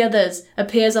any of the others,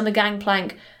 appears on the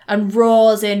gangplank and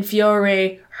roars in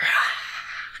fury.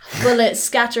 Bullets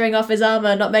scattering off his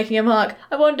armour, not making a mark.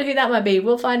 I wonder who that might be.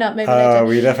 We'll find out maybe later.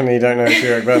 We definitely don't know it's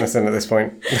Eric Bernison at this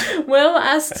point. Will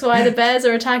asks why the bears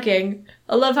are attacking.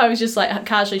 I love how he's just like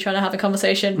casually trying to have a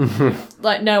conversation.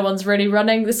 Like no one's really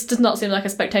running. This does not seem like a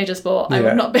spectator sport. I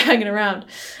would not be hanging around.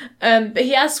 But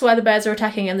he asks why the bears are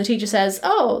attacking and the teacher says,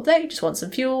 oh, they just want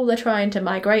some fuel. They're trying to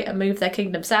migrate and move their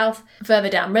kingdom south, further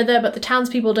downriver, but the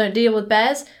townspeople don't deal with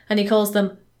bears and he calls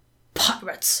them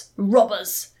pirates,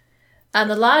 robbers. And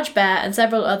the large bear and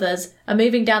several others are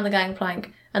moving down the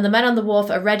gangplank, and the men on the wharf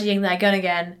are readying their gun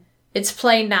again. It's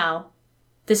plain now.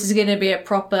 This is going to be a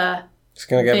proper, It's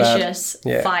gonna get vicious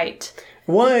bad. fight.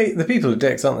 Why? The people are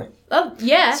dicks, aren't they? Oh,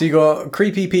 yeah. So you got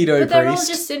creepy pedo But they're all priest.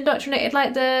 just indoctrinated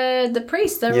like the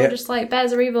priests. They're all just like,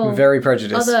 bears are evil. Very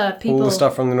prejudiced. Other people. All the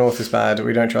stuff from the north is bad.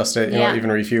 We don't trust it. You're not Yeah.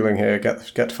 even refueling here. Get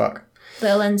the fuck.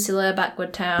 Little insular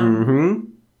backward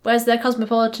town. Where's their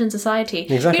cosmopolitan society?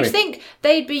 Exactly. You'd think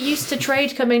they'd be used to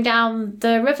trade coming down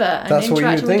the river and That's what you'd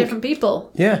interacting with think. different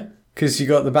people. Yeah, because you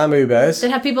got the bamboo bears.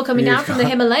 They'd have people coming down from the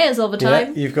Himalayas all the time.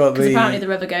 Yeah, you've got Because the. apparently the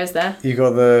river goes there. You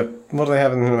got the. What do they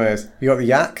have in the Himalayas? You got the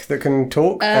yak that can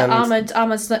talk. And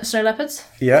Armoured snow leopards.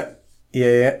 Yeah.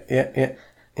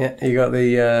 You got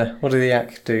the. What do the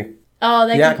yak do? Oh,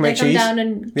 they Yak come, make they come cheese. down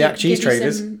and The yak cheese give you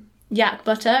traders. some yak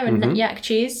butter and yak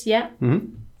cheese, yeah. Well,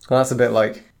 that's a bit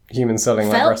like humans selling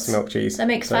like Felt? breast milk cheese. They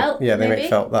make felt, Yeah, they maybe? make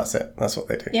felt. That's it. That's what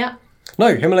they do. Yeah.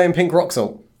 No, Himalayan pink rock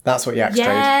salt. That's what yaks trade.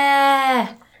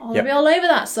 Yeah! Oh, Yep. they'll be all over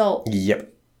that salt.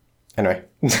 Yep. Anyway.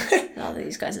 Oh,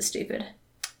 these guys are stupid.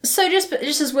 So just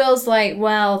as Will's like,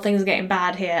 well, things are getting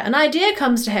bad here, an idea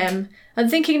comes to him, and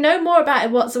thinking no more about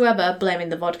it whatsoever, blaming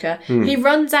the vodka, he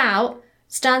runs out,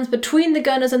 stands between the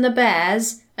gunners and the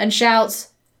bears, and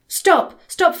shouts, Stop!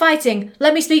 Stop fighting!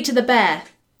 Let me speak to the bear!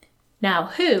 Now,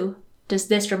 who does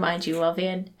this remind you of,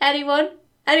 Ian? Anyone?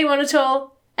 Anyone at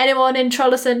all? Anyone in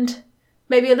Trollesund?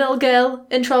 Maybe a little girl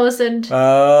in Trollesund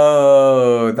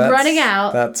Oh, that's... running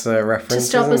out That's a reference, to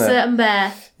stop a isn't it? certain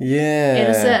bear Yeah.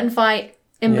 in a certain fight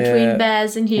in between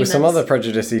bears and humans. With some other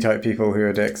prejudicey type people who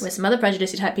are dicks. With some other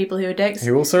prejudicey type people who are dicks.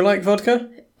 Who also like vodka?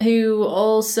 Who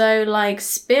also like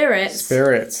spirits.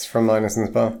 Spirits from Linuson's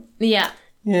Bar. Yeah.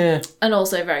 Yeah. And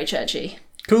also very churchy.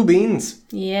 Cool beans.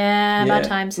 Yeah, bad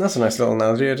times. That's a nice little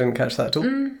analogy. I didn't catch that at all.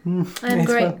 I'm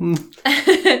great.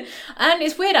 And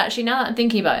it's weird actually, now that I'm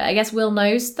thinking about it. I guess Will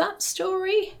knows that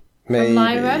story Maybe. from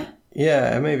Lyra.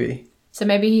 Yeah, maybe. So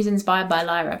maybe he's inspired by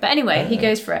Lyra. But anyway, he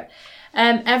goes for it.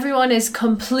 Everyone is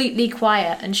completely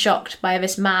quiet and shocked by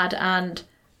this mad and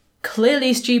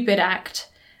clearly stupid act.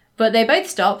 But they both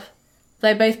stop,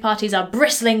 though both parties are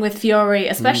bristling with fury,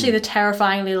 especially the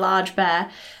terrifyingly large bear.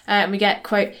 We get,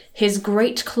 quote, his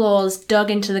great claws dug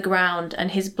into the ground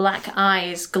and his black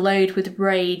eyes glowed with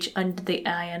rage under the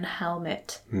iron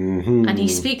helmet. And he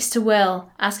speaks to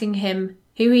Will, asking him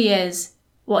who he is,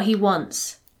 what he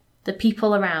wants. The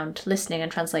people around, listening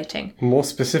and translating. More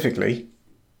specifically,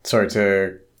 sorry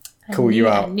to call you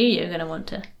out. I knew you were going to want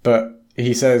to. But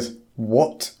he says,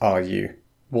 what are you?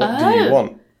 What do you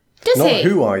want? Does Not he?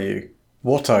 who are you?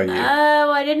 What are you?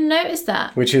 Oh, I didn't notice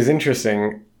that. Which is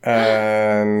interesting.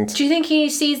 And Do you think he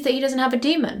sees that he doesn't have a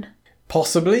demon?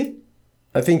 possibly,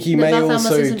 I think he That may Bartholomew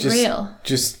also isn't real.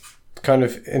 just kind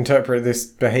of interpret this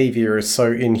behaviour as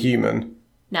so inhuman.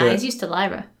 Nah, Yeah. he's used to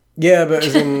Lyra. Yeah, but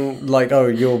as in, like, oh,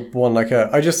 you're one like her.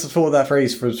 I just thought that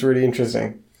phrase was really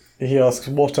interesting. He asks,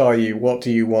 what are you? What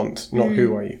do you want? Not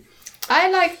who are you?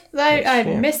 I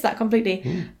missed that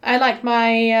completely. I like my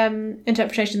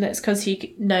interpretation that it's because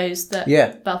he knows that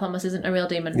Balthamos isn't a real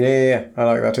demon. Yeah. I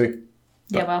like that too.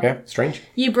 Yeah, well. Yeah, strange.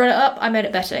 You brought it up, I made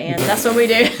it better, and that's what we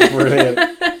do. Brilliant.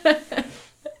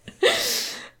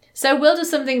 So Will does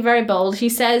something very bold. He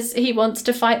says he wants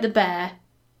to fight the bear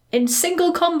in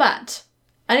single combat.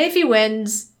 And if he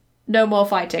wins, no more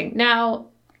fighting. Now,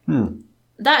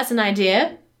 that's an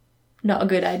idea. Not a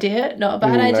good idea. Not a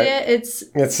bad idea. It's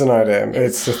an idea.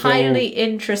 It's highly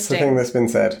interesting. It's the thing that's been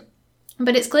said.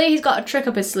 But it's clear he's got a trick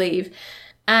up his sleeve.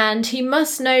 And he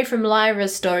must know from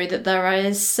Lyra's story that there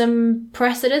is some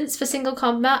precedence for single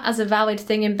combat as a valid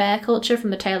thing in bear culture from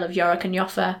the tale of Yorick and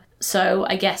Joffa. So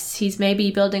I guess he's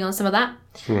maybe building on some of that.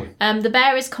 The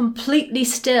bear is completely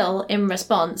still in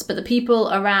response, but the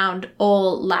people around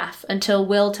all laugh until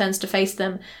Will turns to face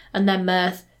them, and their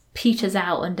mirth peters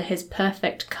out under his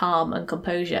perfect calm and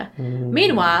composure.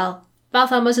 Meanwhile,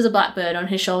 Balthamos is a blackbird on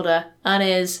his shoulder and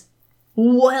is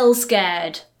well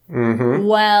scared.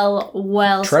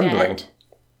 Well scared.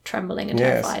 Trembling and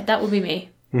terrified. That would be me.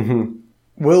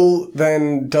 Will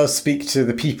then does speak to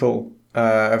the people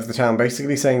of the town,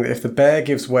 basically saying that if the bear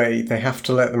gives way, they have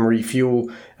to let them refuel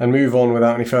and move on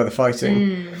without any further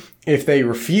fighting. If they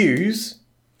refuse,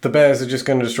 the bears are just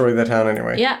going to destroy their town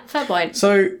anyway. Yeah, fair point.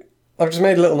 So I've just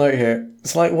made a little note here.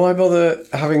 It's like, why bother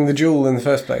having the duel in the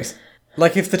first place?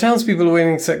 Like, if the townspeople are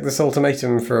willing to take this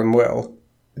ultimatum from Will,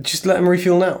 just let them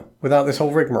refuel now, without this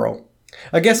whole rigmarole.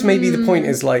 I guess maybe the point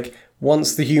is, like,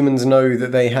 once the humans know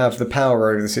that they have the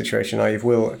power over the situation, i.e. if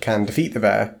Will can defeat the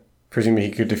bear, presumably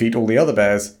he could defeat all the other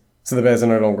bears, so the bears are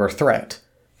no longer a threat.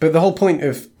 But the whole point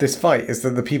of this fight is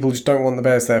that the people just don't want the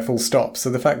bears there full stop, so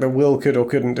the fact that Will could or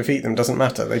couldn't defeat them doesn't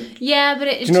matter. But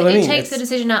it takes the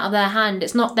decision out of their hand.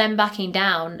 It's not them backing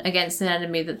down against an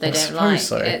enemy that they don't like.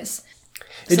 So. It's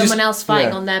someone else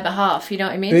fighting on their behalf, you know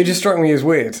what I mean? It just struck me as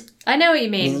weird. I know what you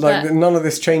mean. Like, none of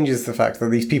this changes the fact that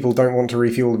these people don't want to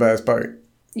refuel the bear's boat.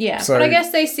 Yeah, so, but I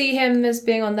guess they see him as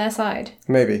being on their side.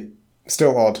 Maybe.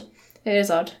 Still odd. It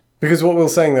is odd. Because what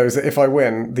Will's saying, though, is that if I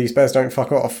win, these bears don't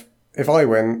fuck off. If I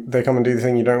win, they come and do the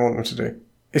thing you don't want them to do.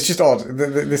 It's just odd.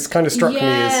 This kind of struck me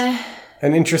as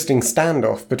an interesting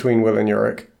standoff between Will and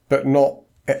Yorick, but not...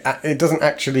 It doesn't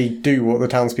actually do what the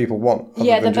townspeople want.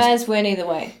 Yeah, the bears win either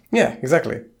way. Yeah,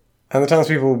 exactly. And the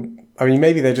townspeople... I mean,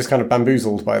 maybe they're just kind of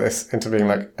bamboozled by this into being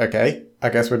like, okay, I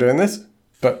guess we're doing this.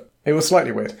 But it was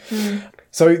slightly weird.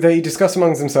 So they discuss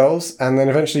amongst themselves, and then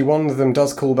eventually one of them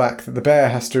does call back that the bear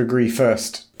has to agree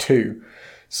first, too.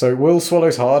 So Will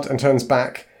swallows hard and turns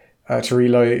back to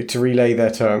relay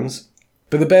their terms.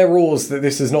 But the bear roars that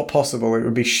this is not possible. It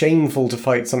would be shameful to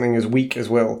fight something as weak as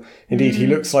Will. Indeed, he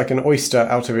looks like an oyster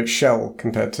out of its shell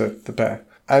compared to the bear.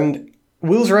 And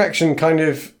Will's reaction kind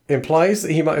of implies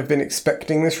that he might have been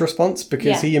expecting this response,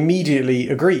 because he immediately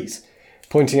agrees,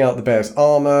 pointing out the bear's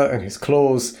armour and his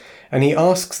claws, and he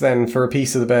asks then for a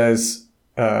piece of the bear's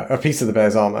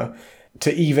armour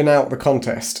to even out the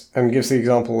contest, and gives the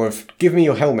example of, give me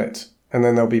your helmet, and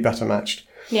then they'll be better matched.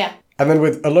 Yeah. And then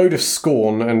with a load of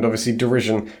scorn and obviously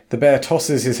derision, the bear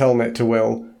tosses his helmet to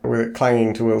Will, with it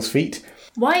clanging to Will's feet.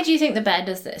 Why do you think the bear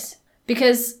does this?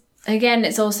 Because, again,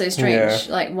 it's also strange.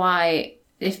 Yeah. Like, why,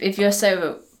 if you're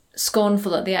so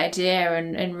scornful at the idea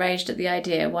and enraged at the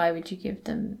idea, why would you give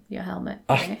them your helmet?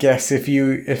 I guess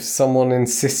if someone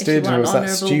insisted and was that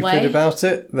stupid about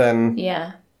it, then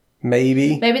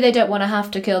maybe they don't want to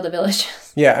have to kill the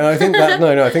villagers. Yeah, and I think that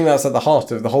I think that's at the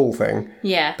heart of the whole thing.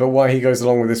 Yeah. But why he goes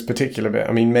along with this particular bit,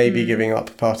 I mean, maybe giving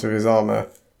up part of his armour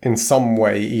in some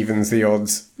way evens the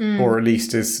odds, or at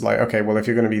least is like, okay, well, if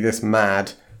you're going to be this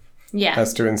mad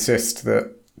as to insist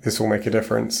that this will make a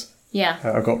difference. Yeah.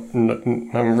 I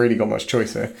haven't really got much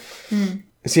choice here.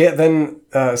 So then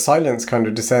silence kind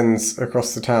of descends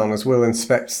across the town as Will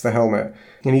inspects the helmet.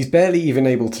 And he's barely even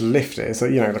able to lift it. It's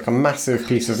like a massive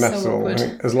piece of metal,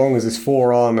 as long as his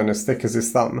forearm and as thick as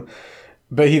his thumb.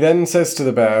 But he then says to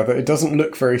the bear that it doesn't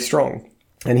look very strong,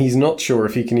 and he's not sure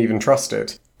if he can even trust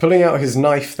it. Pulling out his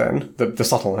knife then, the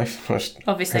subtle knife.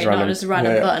 Obviously, not just a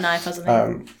random butter knife or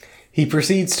something. He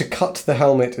proceeds to cut the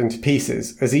helmet into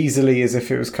pieces as easily as if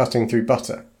it was cutting through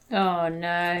butter. Oh,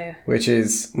 no. Which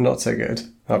is not so good.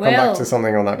 I'll come back to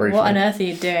something on that briefly. What on earth are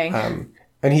you doing?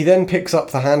 And he then picks up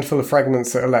the handful of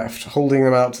fragments that are left, holding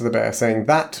them out to the bear, saying,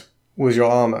 that was your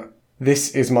armour.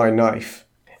 This is my knife.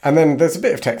 And then there's a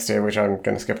bit of text here, which I'm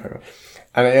going to skip over.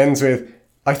 And it ends with,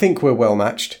 I think we're well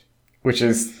matched, which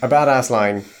is a badass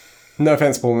line. No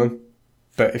offence, Pullman,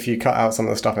 but if you cut out some of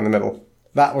the stuff in the middle,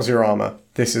 that was your armour.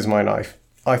 This is my knife.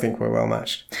 I think we're well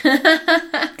matched.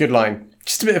 Good line.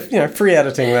 Just a bit of, free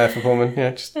editing there for Pullman.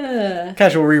 Just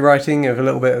casual rewriting of a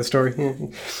little bit of the story.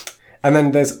 And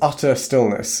then there's utter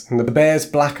stillness, and the bear's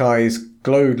black eyes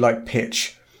glowed like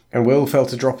pitch, and Will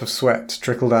felt a drop of sweat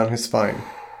trickle down his spine.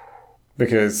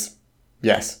 Because,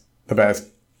 yes, the bear's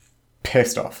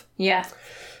pissed off. Yeah.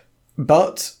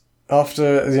 But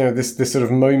after, this sort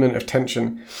of moment of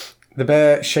tension, the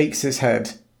bear shakes his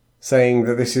head, saying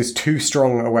that this is too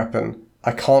strong a weapon.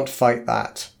 I can't fight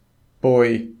that.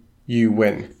 Boy, you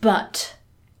win. But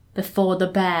before the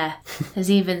bear has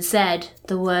even said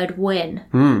the word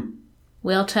win,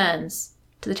 Will turns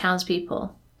to the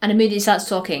townspeople and immediately starts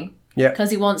talking. Yeah.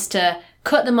 Because he wants to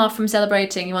cut them off from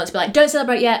celebrating. He wants to be like, don't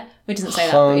celebrate yet. He doesn't say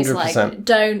that, but he's 100%. like,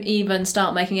 don't even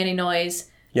start making any noise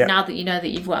now that you know that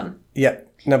you've won. Yeah.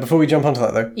 Now, before we jump onto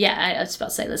that, though. Yeah, I was about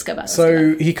to say, let's go back.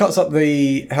 So he cuts up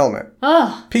the helmet.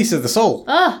 Oh. Piece of the soul.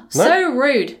 Oh, no? So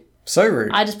rude. So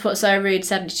rude. I just put so rude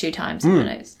 72 times in my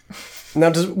notes.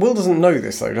 Now, Will doesn't know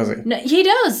this, though, does he? No, he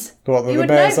does. What, he the would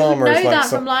bear's know, armor he would is know like... that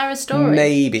from Lyra's story.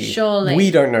 Maybe. Surely. We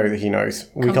don't know that he knows.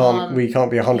 We can't be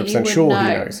 100% sure he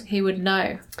knows. He would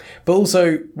know. But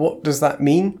also, what does that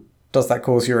mean? Does that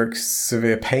cause Yorick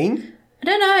severe pain? I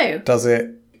don't know. Does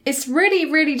it... It's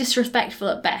really, really disrespectful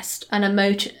at best and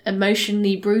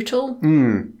emotionally brutal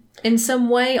in some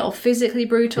way, or physically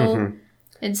brutal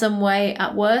in some way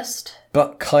at worst.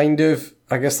 But kind of,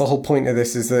 I guess the whole point of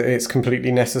this is that it's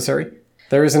completely necessary.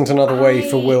 There isn't another way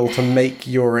for Will to make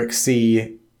Yorick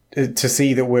see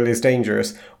that Will is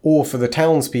dangerous, or for the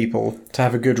townspeople to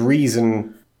have a good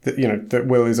reason that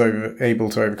Will is able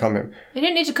to overcome him. You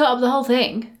didn't need to cut up the whole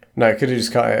thing. No, could have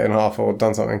just cut it in half or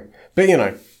done something. But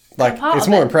it's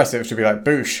more impressive to be like,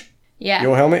 boosh. Yeah.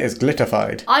 Your helmet is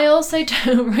glitterified. I also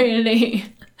don't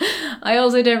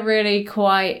really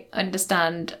quite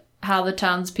understand how the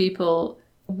townspeople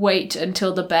wait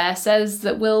until the bear says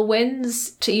that Will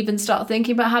wins to even start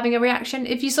thinking about having a reaction.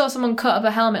 If you saw someone cut up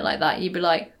a helmet like that, you'd be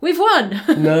like, we've won!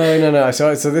 No.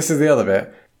 So this is the other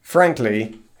bit.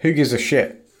 Frankly, who gives a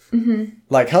shit? Mm-hmm.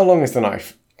 Like, how long is the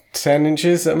knife? 10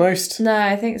 inches at most? No,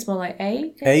 I think it's more like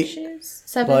 8 inches?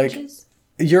 7 inches?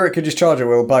 Yorick could just charge at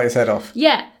Will, bite his head off.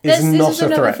 Yeah, this not is a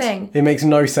another threat. Thing. It makes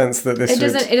no sense that this. It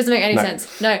doesn't make any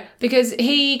sense. No, because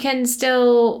he can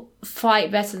still fight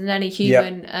better than any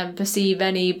human and perceive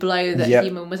any blow that a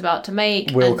human was about to make.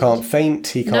 Will can't feint.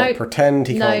 He can't pretend.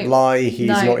 He can't lie. He's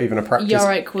not even a practice.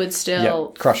 Yorick would still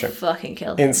crush him, fucking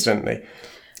kill him instantly.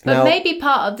 But now, maybe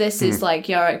part of this is like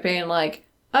Yorick being like,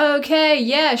 okay,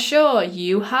 yeah, sure,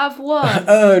 you have won.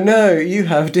 Oh no, you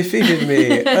have defeated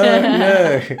me. Oh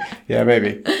no. Yeah,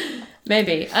 maybe.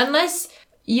 Maybe. Unless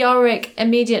Yorick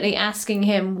immediately asking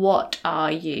him, what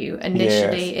are you,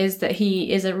 initially is that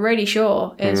he isn't really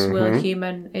sure. Is Will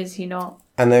human? Is he not?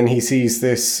 And then he sees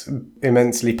this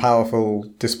immensely powerful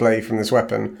display from this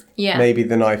weapon. Yeah. Maybe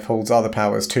the knife holds other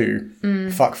powers too.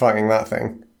 Fuck fighting that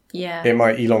thing. Yeah. It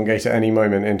might elongate at any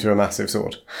moment into a massive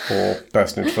sword, or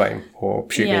burst into flame, or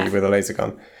shoot me with a laser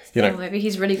gun. Well, maybe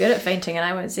he's really good at fainting and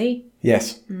I won't see.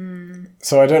 Yes.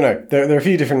 So I don't know. There are a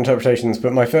few different interpretations,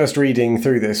 but my first reading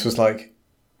through this was like,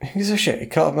 who gives a shit? You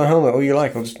cut off my helmet all you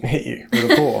like, I'll just hit you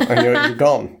with a paw and you're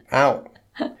gone. Out.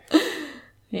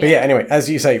 But anyway, as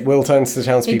you say, Will turns to the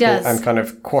townspeople and kind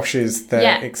of quashes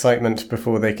their excitement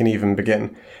before they can even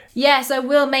begin. Yeah, so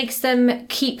Will makes them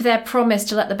keep their promise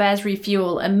to let the bears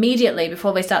refuel immediately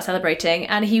before they start celebrating,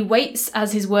 and he waits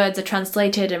as his words are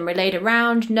translated and relayed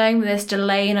around, knowing that this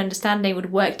delay in understanding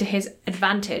would work to his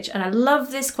advantage. And I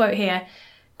love this quote here.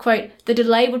 Quote, the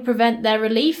delay would prevent their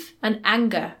relief and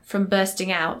anger from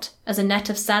bursting out as a net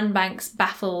of sandbanks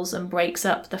baffles and breaks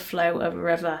up the flow of a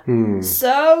river.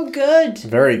 So good.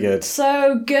 Very good.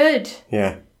 So good.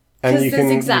 Yeah. And you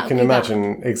can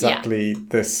imagine exactly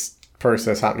this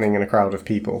process happening in a crowd of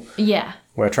people. Yeah.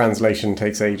 Where translation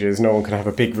takes ages, no one can have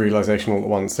a big realisation all at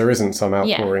once. There isn't some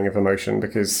outpouring of emotion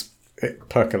because it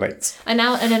percolates. An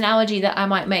analogy that I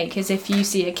might make is if you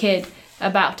see a kid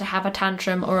about to have a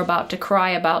tantrum or about to cry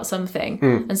about something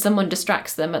and someone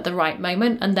distracts them at the right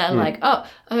moment and they're like, I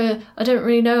don't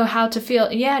really know how to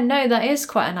feel. Yeah, no, that is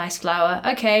quite a nice flower.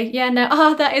 Okay, yeah,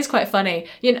 no, that is quite funny.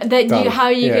 You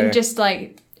know, just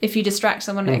like, if you distract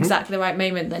someone at exactly the right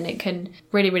moment, then it can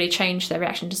really, really change their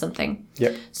reaction to something.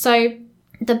 Yep. So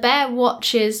the bear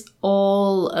watches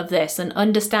all of this and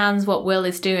understands what Will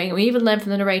is doing. We even learn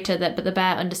from the narrator that the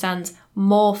bear understands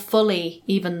more fully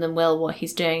even than Will what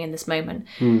he's doing in this moment.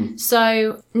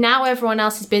 So now everyone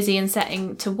else is busy and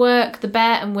setting to work. The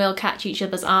bear and Will catch each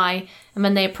other's eye and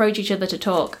then they approach each other to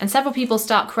talk. And several people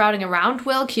start crowding around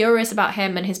Will, curious about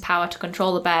him and his power to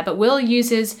control the bear. But Will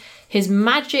uses his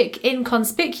magic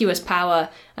inconspicuous power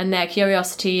and their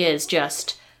curiosity is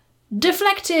just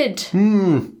deflected.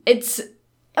 It's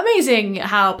amazing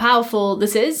how powerful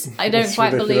this is. I don't It's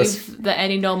quite ridiculous. believe that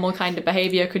any normal kind of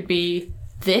behaviour could be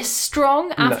this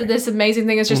strong after this amazing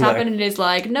thing has just happened, and is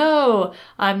like, no,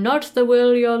 I'm not the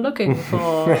Will you're looking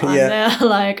for. And they're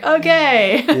like,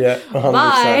 okay, Yeah, 100%.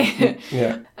 bye.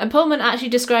 Yeah. And Pullman actually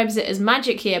describes it as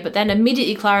magic here, but then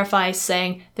immediately clarifies,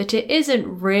 saying that it isn't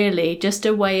really just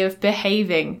a way of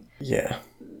behaving. Yeah.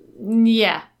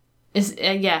 Yeah.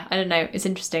 I don't know. It's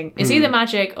interesting. It's either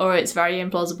magic or it's very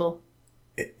implausible.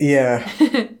 Yeah.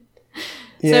 Yeah,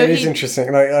 So it is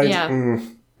interesting. Like,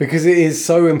 because it is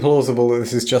so implausible that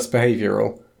this is just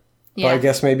behavioural. Yeah. But I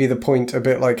guess maybe the point, a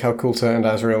bit like how Coulter and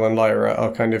Azrael and Lyra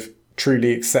are kind of truly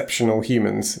exceptional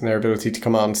humans in their ability to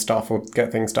command stuff or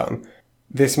get things done.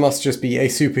 This must just be a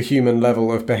superhuman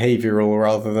level of behavioural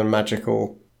rather than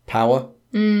magical power.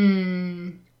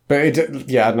 But I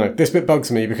don't know. This bit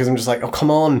bugs me because I'm just like, oh,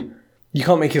 come on. You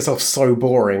can't make yourself so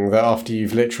boring that after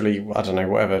you've literally, I don't know,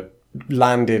 whatever,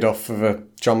 landed off of a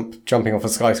jumping off a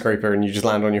skyscraper and you just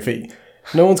land on your feet.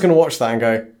 No one's going to watch that and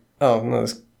go, oh, no,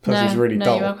 this person's really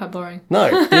dull. No, you are quite boring. No,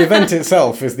 the event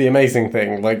itself is the amazing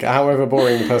thing. Like, however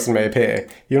boring the person may appear,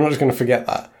 you're not just going to forget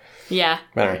that. Yeah.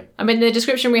 Anyway. I mean, the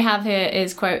description we have here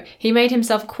is, quote, he made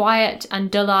himself quiet and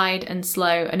dull-eyed and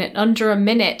slow, and in under a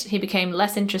minute he became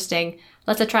less interesting,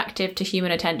 less attractive to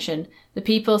human attention. The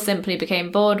people simply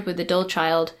became bored with the dull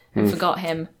child and forgot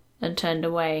him and turned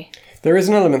away. There is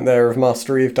an element there of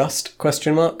mastery of dust, ?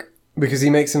 Because he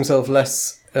makes himself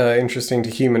less interesting to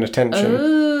human attention,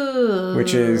 Ooh.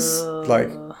 which is, like,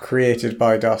 created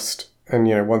by dust. And,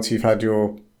 you know, once you've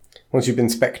been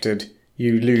spectred,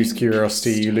 you lose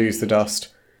curiosity, you lose the dust.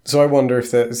 So I wonder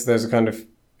if there's a kind of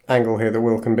angle here that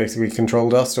Will can basically control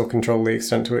dust or control the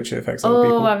extent to which it affects other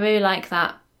people. Oh, I really like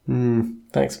that.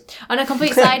 Thanks. On a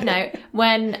complete side note,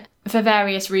 when, for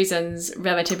various reasons,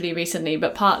 relatively recently,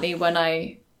 but partly when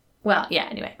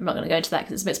anyway, I'm not going to go into that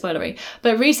because it's a bit spoilery.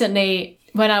 But recently,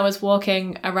 when I was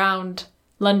walking around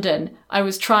London, I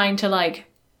was trying to, like,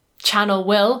 channel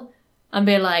Will and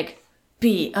be like,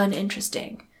 be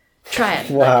uninteresting. Try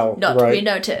and not be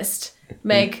noticed.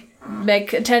 Make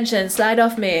attention slide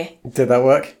off me. Did that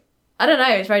work? I don't know.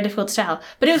 It's very difficult to tell,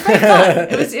 but it was very fun.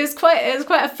 it was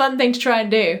quite a fun thing to try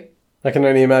and do. I can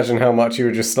only imagine how much you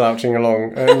were just slouching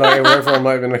along, and like everyone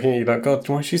might have been looking at you like, God,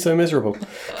 why is she so miserable?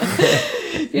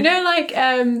 You know, like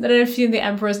I don't know if you've seen The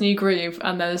Emperor's New Groove,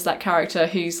 and there's that character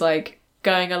who's like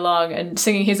going along and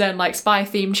singing his own like spy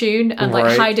theme tune and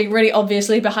like hiding really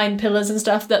obviously behind pillars and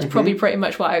stuff. That's probably pretty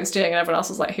much what I was doing, and everyone else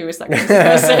was like, who is that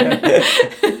person?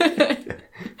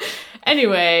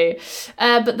 Anyway,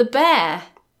 but the bear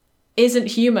isn't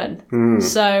human,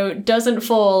 so doesn't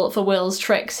fall for Will's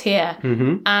tricks here,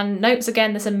 and notes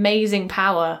again this amazing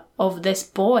power of this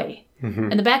boy.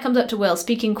 And the bear comes up to Will,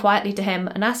 speaking quietly to him,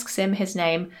 and asks him his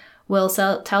name. Will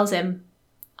tells him,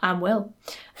 I'm Will,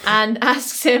 and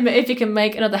asks him if he can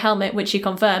make another helmet, which he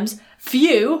confirms.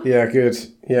 Phew! Yeah, good.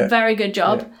 Yeah. Very good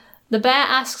job. Yeah. The bear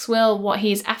asks Will what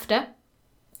he's after,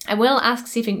 and Will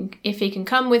asks if he can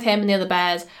come with him and the other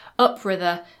bears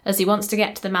upriver, as he wants to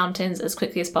get to the mountains as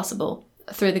quickly as possible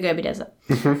through the Gobi Desert.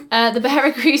 The bear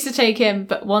agrees to take him,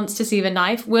 but wants to see the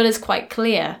knife. Will is quite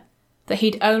clear that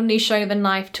he'd only show the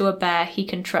knife to a bear he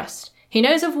can trust. He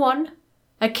knows of one,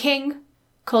 a king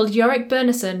called Yorick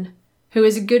Bernison, who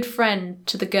is a good friend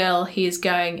to the girl he is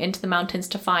going into the mountains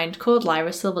to find, called Lyra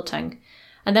Silvertongue.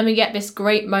 And then we get this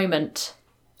great moment.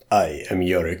 I am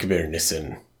Yorick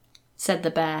Bernison, said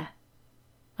the bear.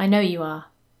 I know you are,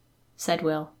 said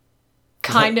Will.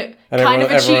 Kind of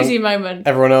a cheesy moment.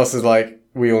 Everyone else is like,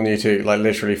 we all knew too, like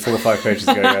literally 4 or 5 pages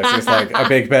ago, guys. It's like a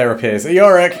big bear appears.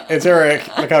 Yorick! It's Yorick!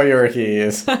 Look how Yorick he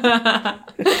is.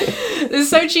 This is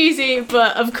so cheesy,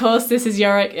 but of course this is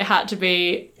Yorick. It had to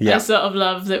be a sort of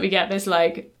love that we get this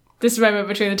moment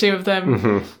between the two of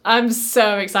them. I'm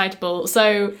so excitable.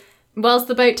 So, whilst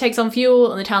the boat takes on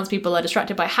fuel and the townspeople are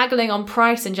distracted by haggling on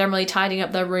price and generally tidying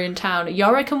up their ruined town,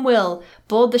 Yorick and Will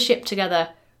board the ship together,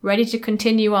 ready to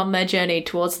continue on their journey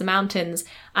towards the mountains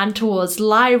and towards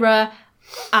Lyra.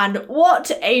 And what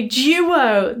a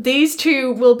duo these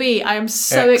two will be. I am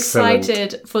so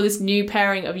excited for this new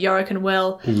pairing of Yorick and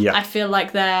Will. Yeah. I feel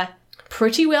like they're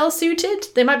pretty well suited.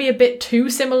 They might be a bit too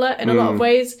similar in a lot of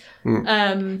ways.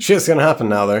 Shit's gonna happen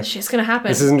now, though. Shit's gonna happen.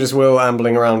 This isn't just Will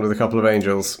ambling around with a couple of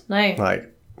angels. No.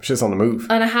 Like, shit's on the move.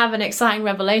 And I have an exciting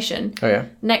revelation. Oh, yeah?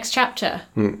 Next chapter.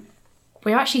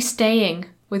 We're actually staying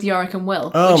with Yorick and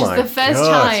Will, oh, which is the first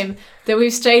time that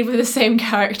we've stayed with the same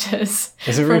characters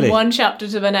from one chapter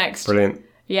to the next. Brilliant.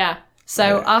 Yeah.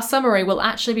 So our summary will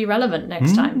actually be relevant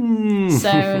next time. So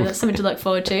that's something to look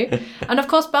forward to. And of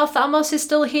course, Balthamos is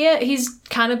still here. He's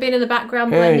kind of been in the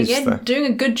background blending in.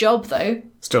 Doing a good job, though.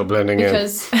 Still blending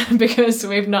because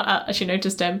we've not actually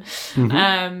noticed him.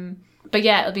 But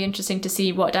yeah, it'll be interesting to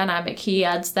see what dynamic he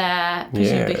adds there.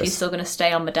 Presumably he's still going to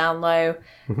stay on the down low.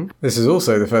 This is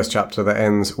also the first chapter that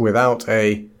ends without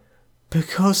a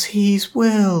 "because he's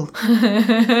Will"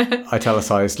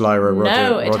 italicized Lyra Roger.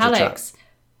 No, Roger italics. chat.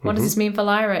 What does this mean for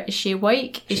Lyra? Is she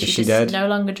awake? Is she just dead? No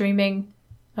longer dreaming?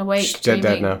 Awake? She's dreaming?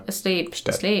 dead now. Asleep? She's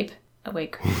dead. Asleep?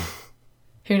 Awake?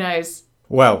 Who knows?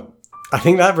 Well, I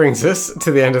think that brings us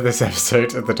to the end of this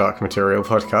episode of the Dark Material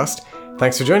Podcast.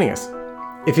 Thanks for joining us.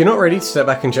 If you're not ready to step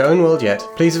back into your own world yet,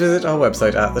 please visit our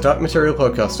website at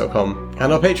thedarkmaterialpodcast.com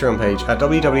and our Patreon page at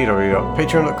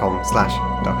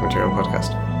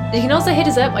www.patreon.com/darkmaterialpodcast. You can also hit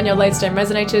us up on your Lodestone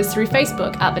Resonators through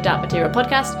Facebook at The Dark Material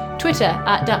Podcast, Twitter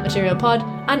at Dark Material Pod,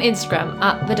 and Instagram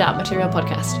at The Dark Material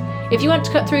Podcast. If you want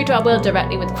to cut through to our world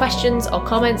directly with questions or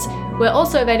comments, we're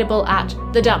also available at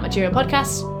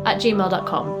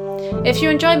thedarkmaterialpodcast@gmail.com. If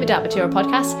you're enjoying the Dark Material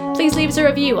Podcast, please leave us a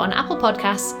review on Apple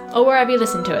Podcasts or wherever you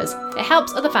listen to us. It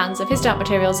helps other fans of his Dark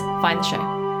Materials find the show.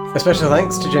 A special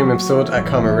thanks to Jamie Sword at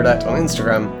Karma Roulette on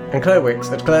Instagram and Claire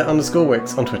Wicks at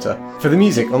Claire_Wicks on Twitter for the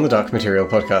music on the Dark Material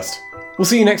Podcast. We'll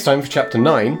see you next time for Chapter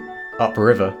 9,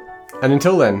 Upriver. And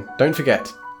until then, don't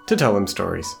forget to tell them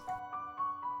stories.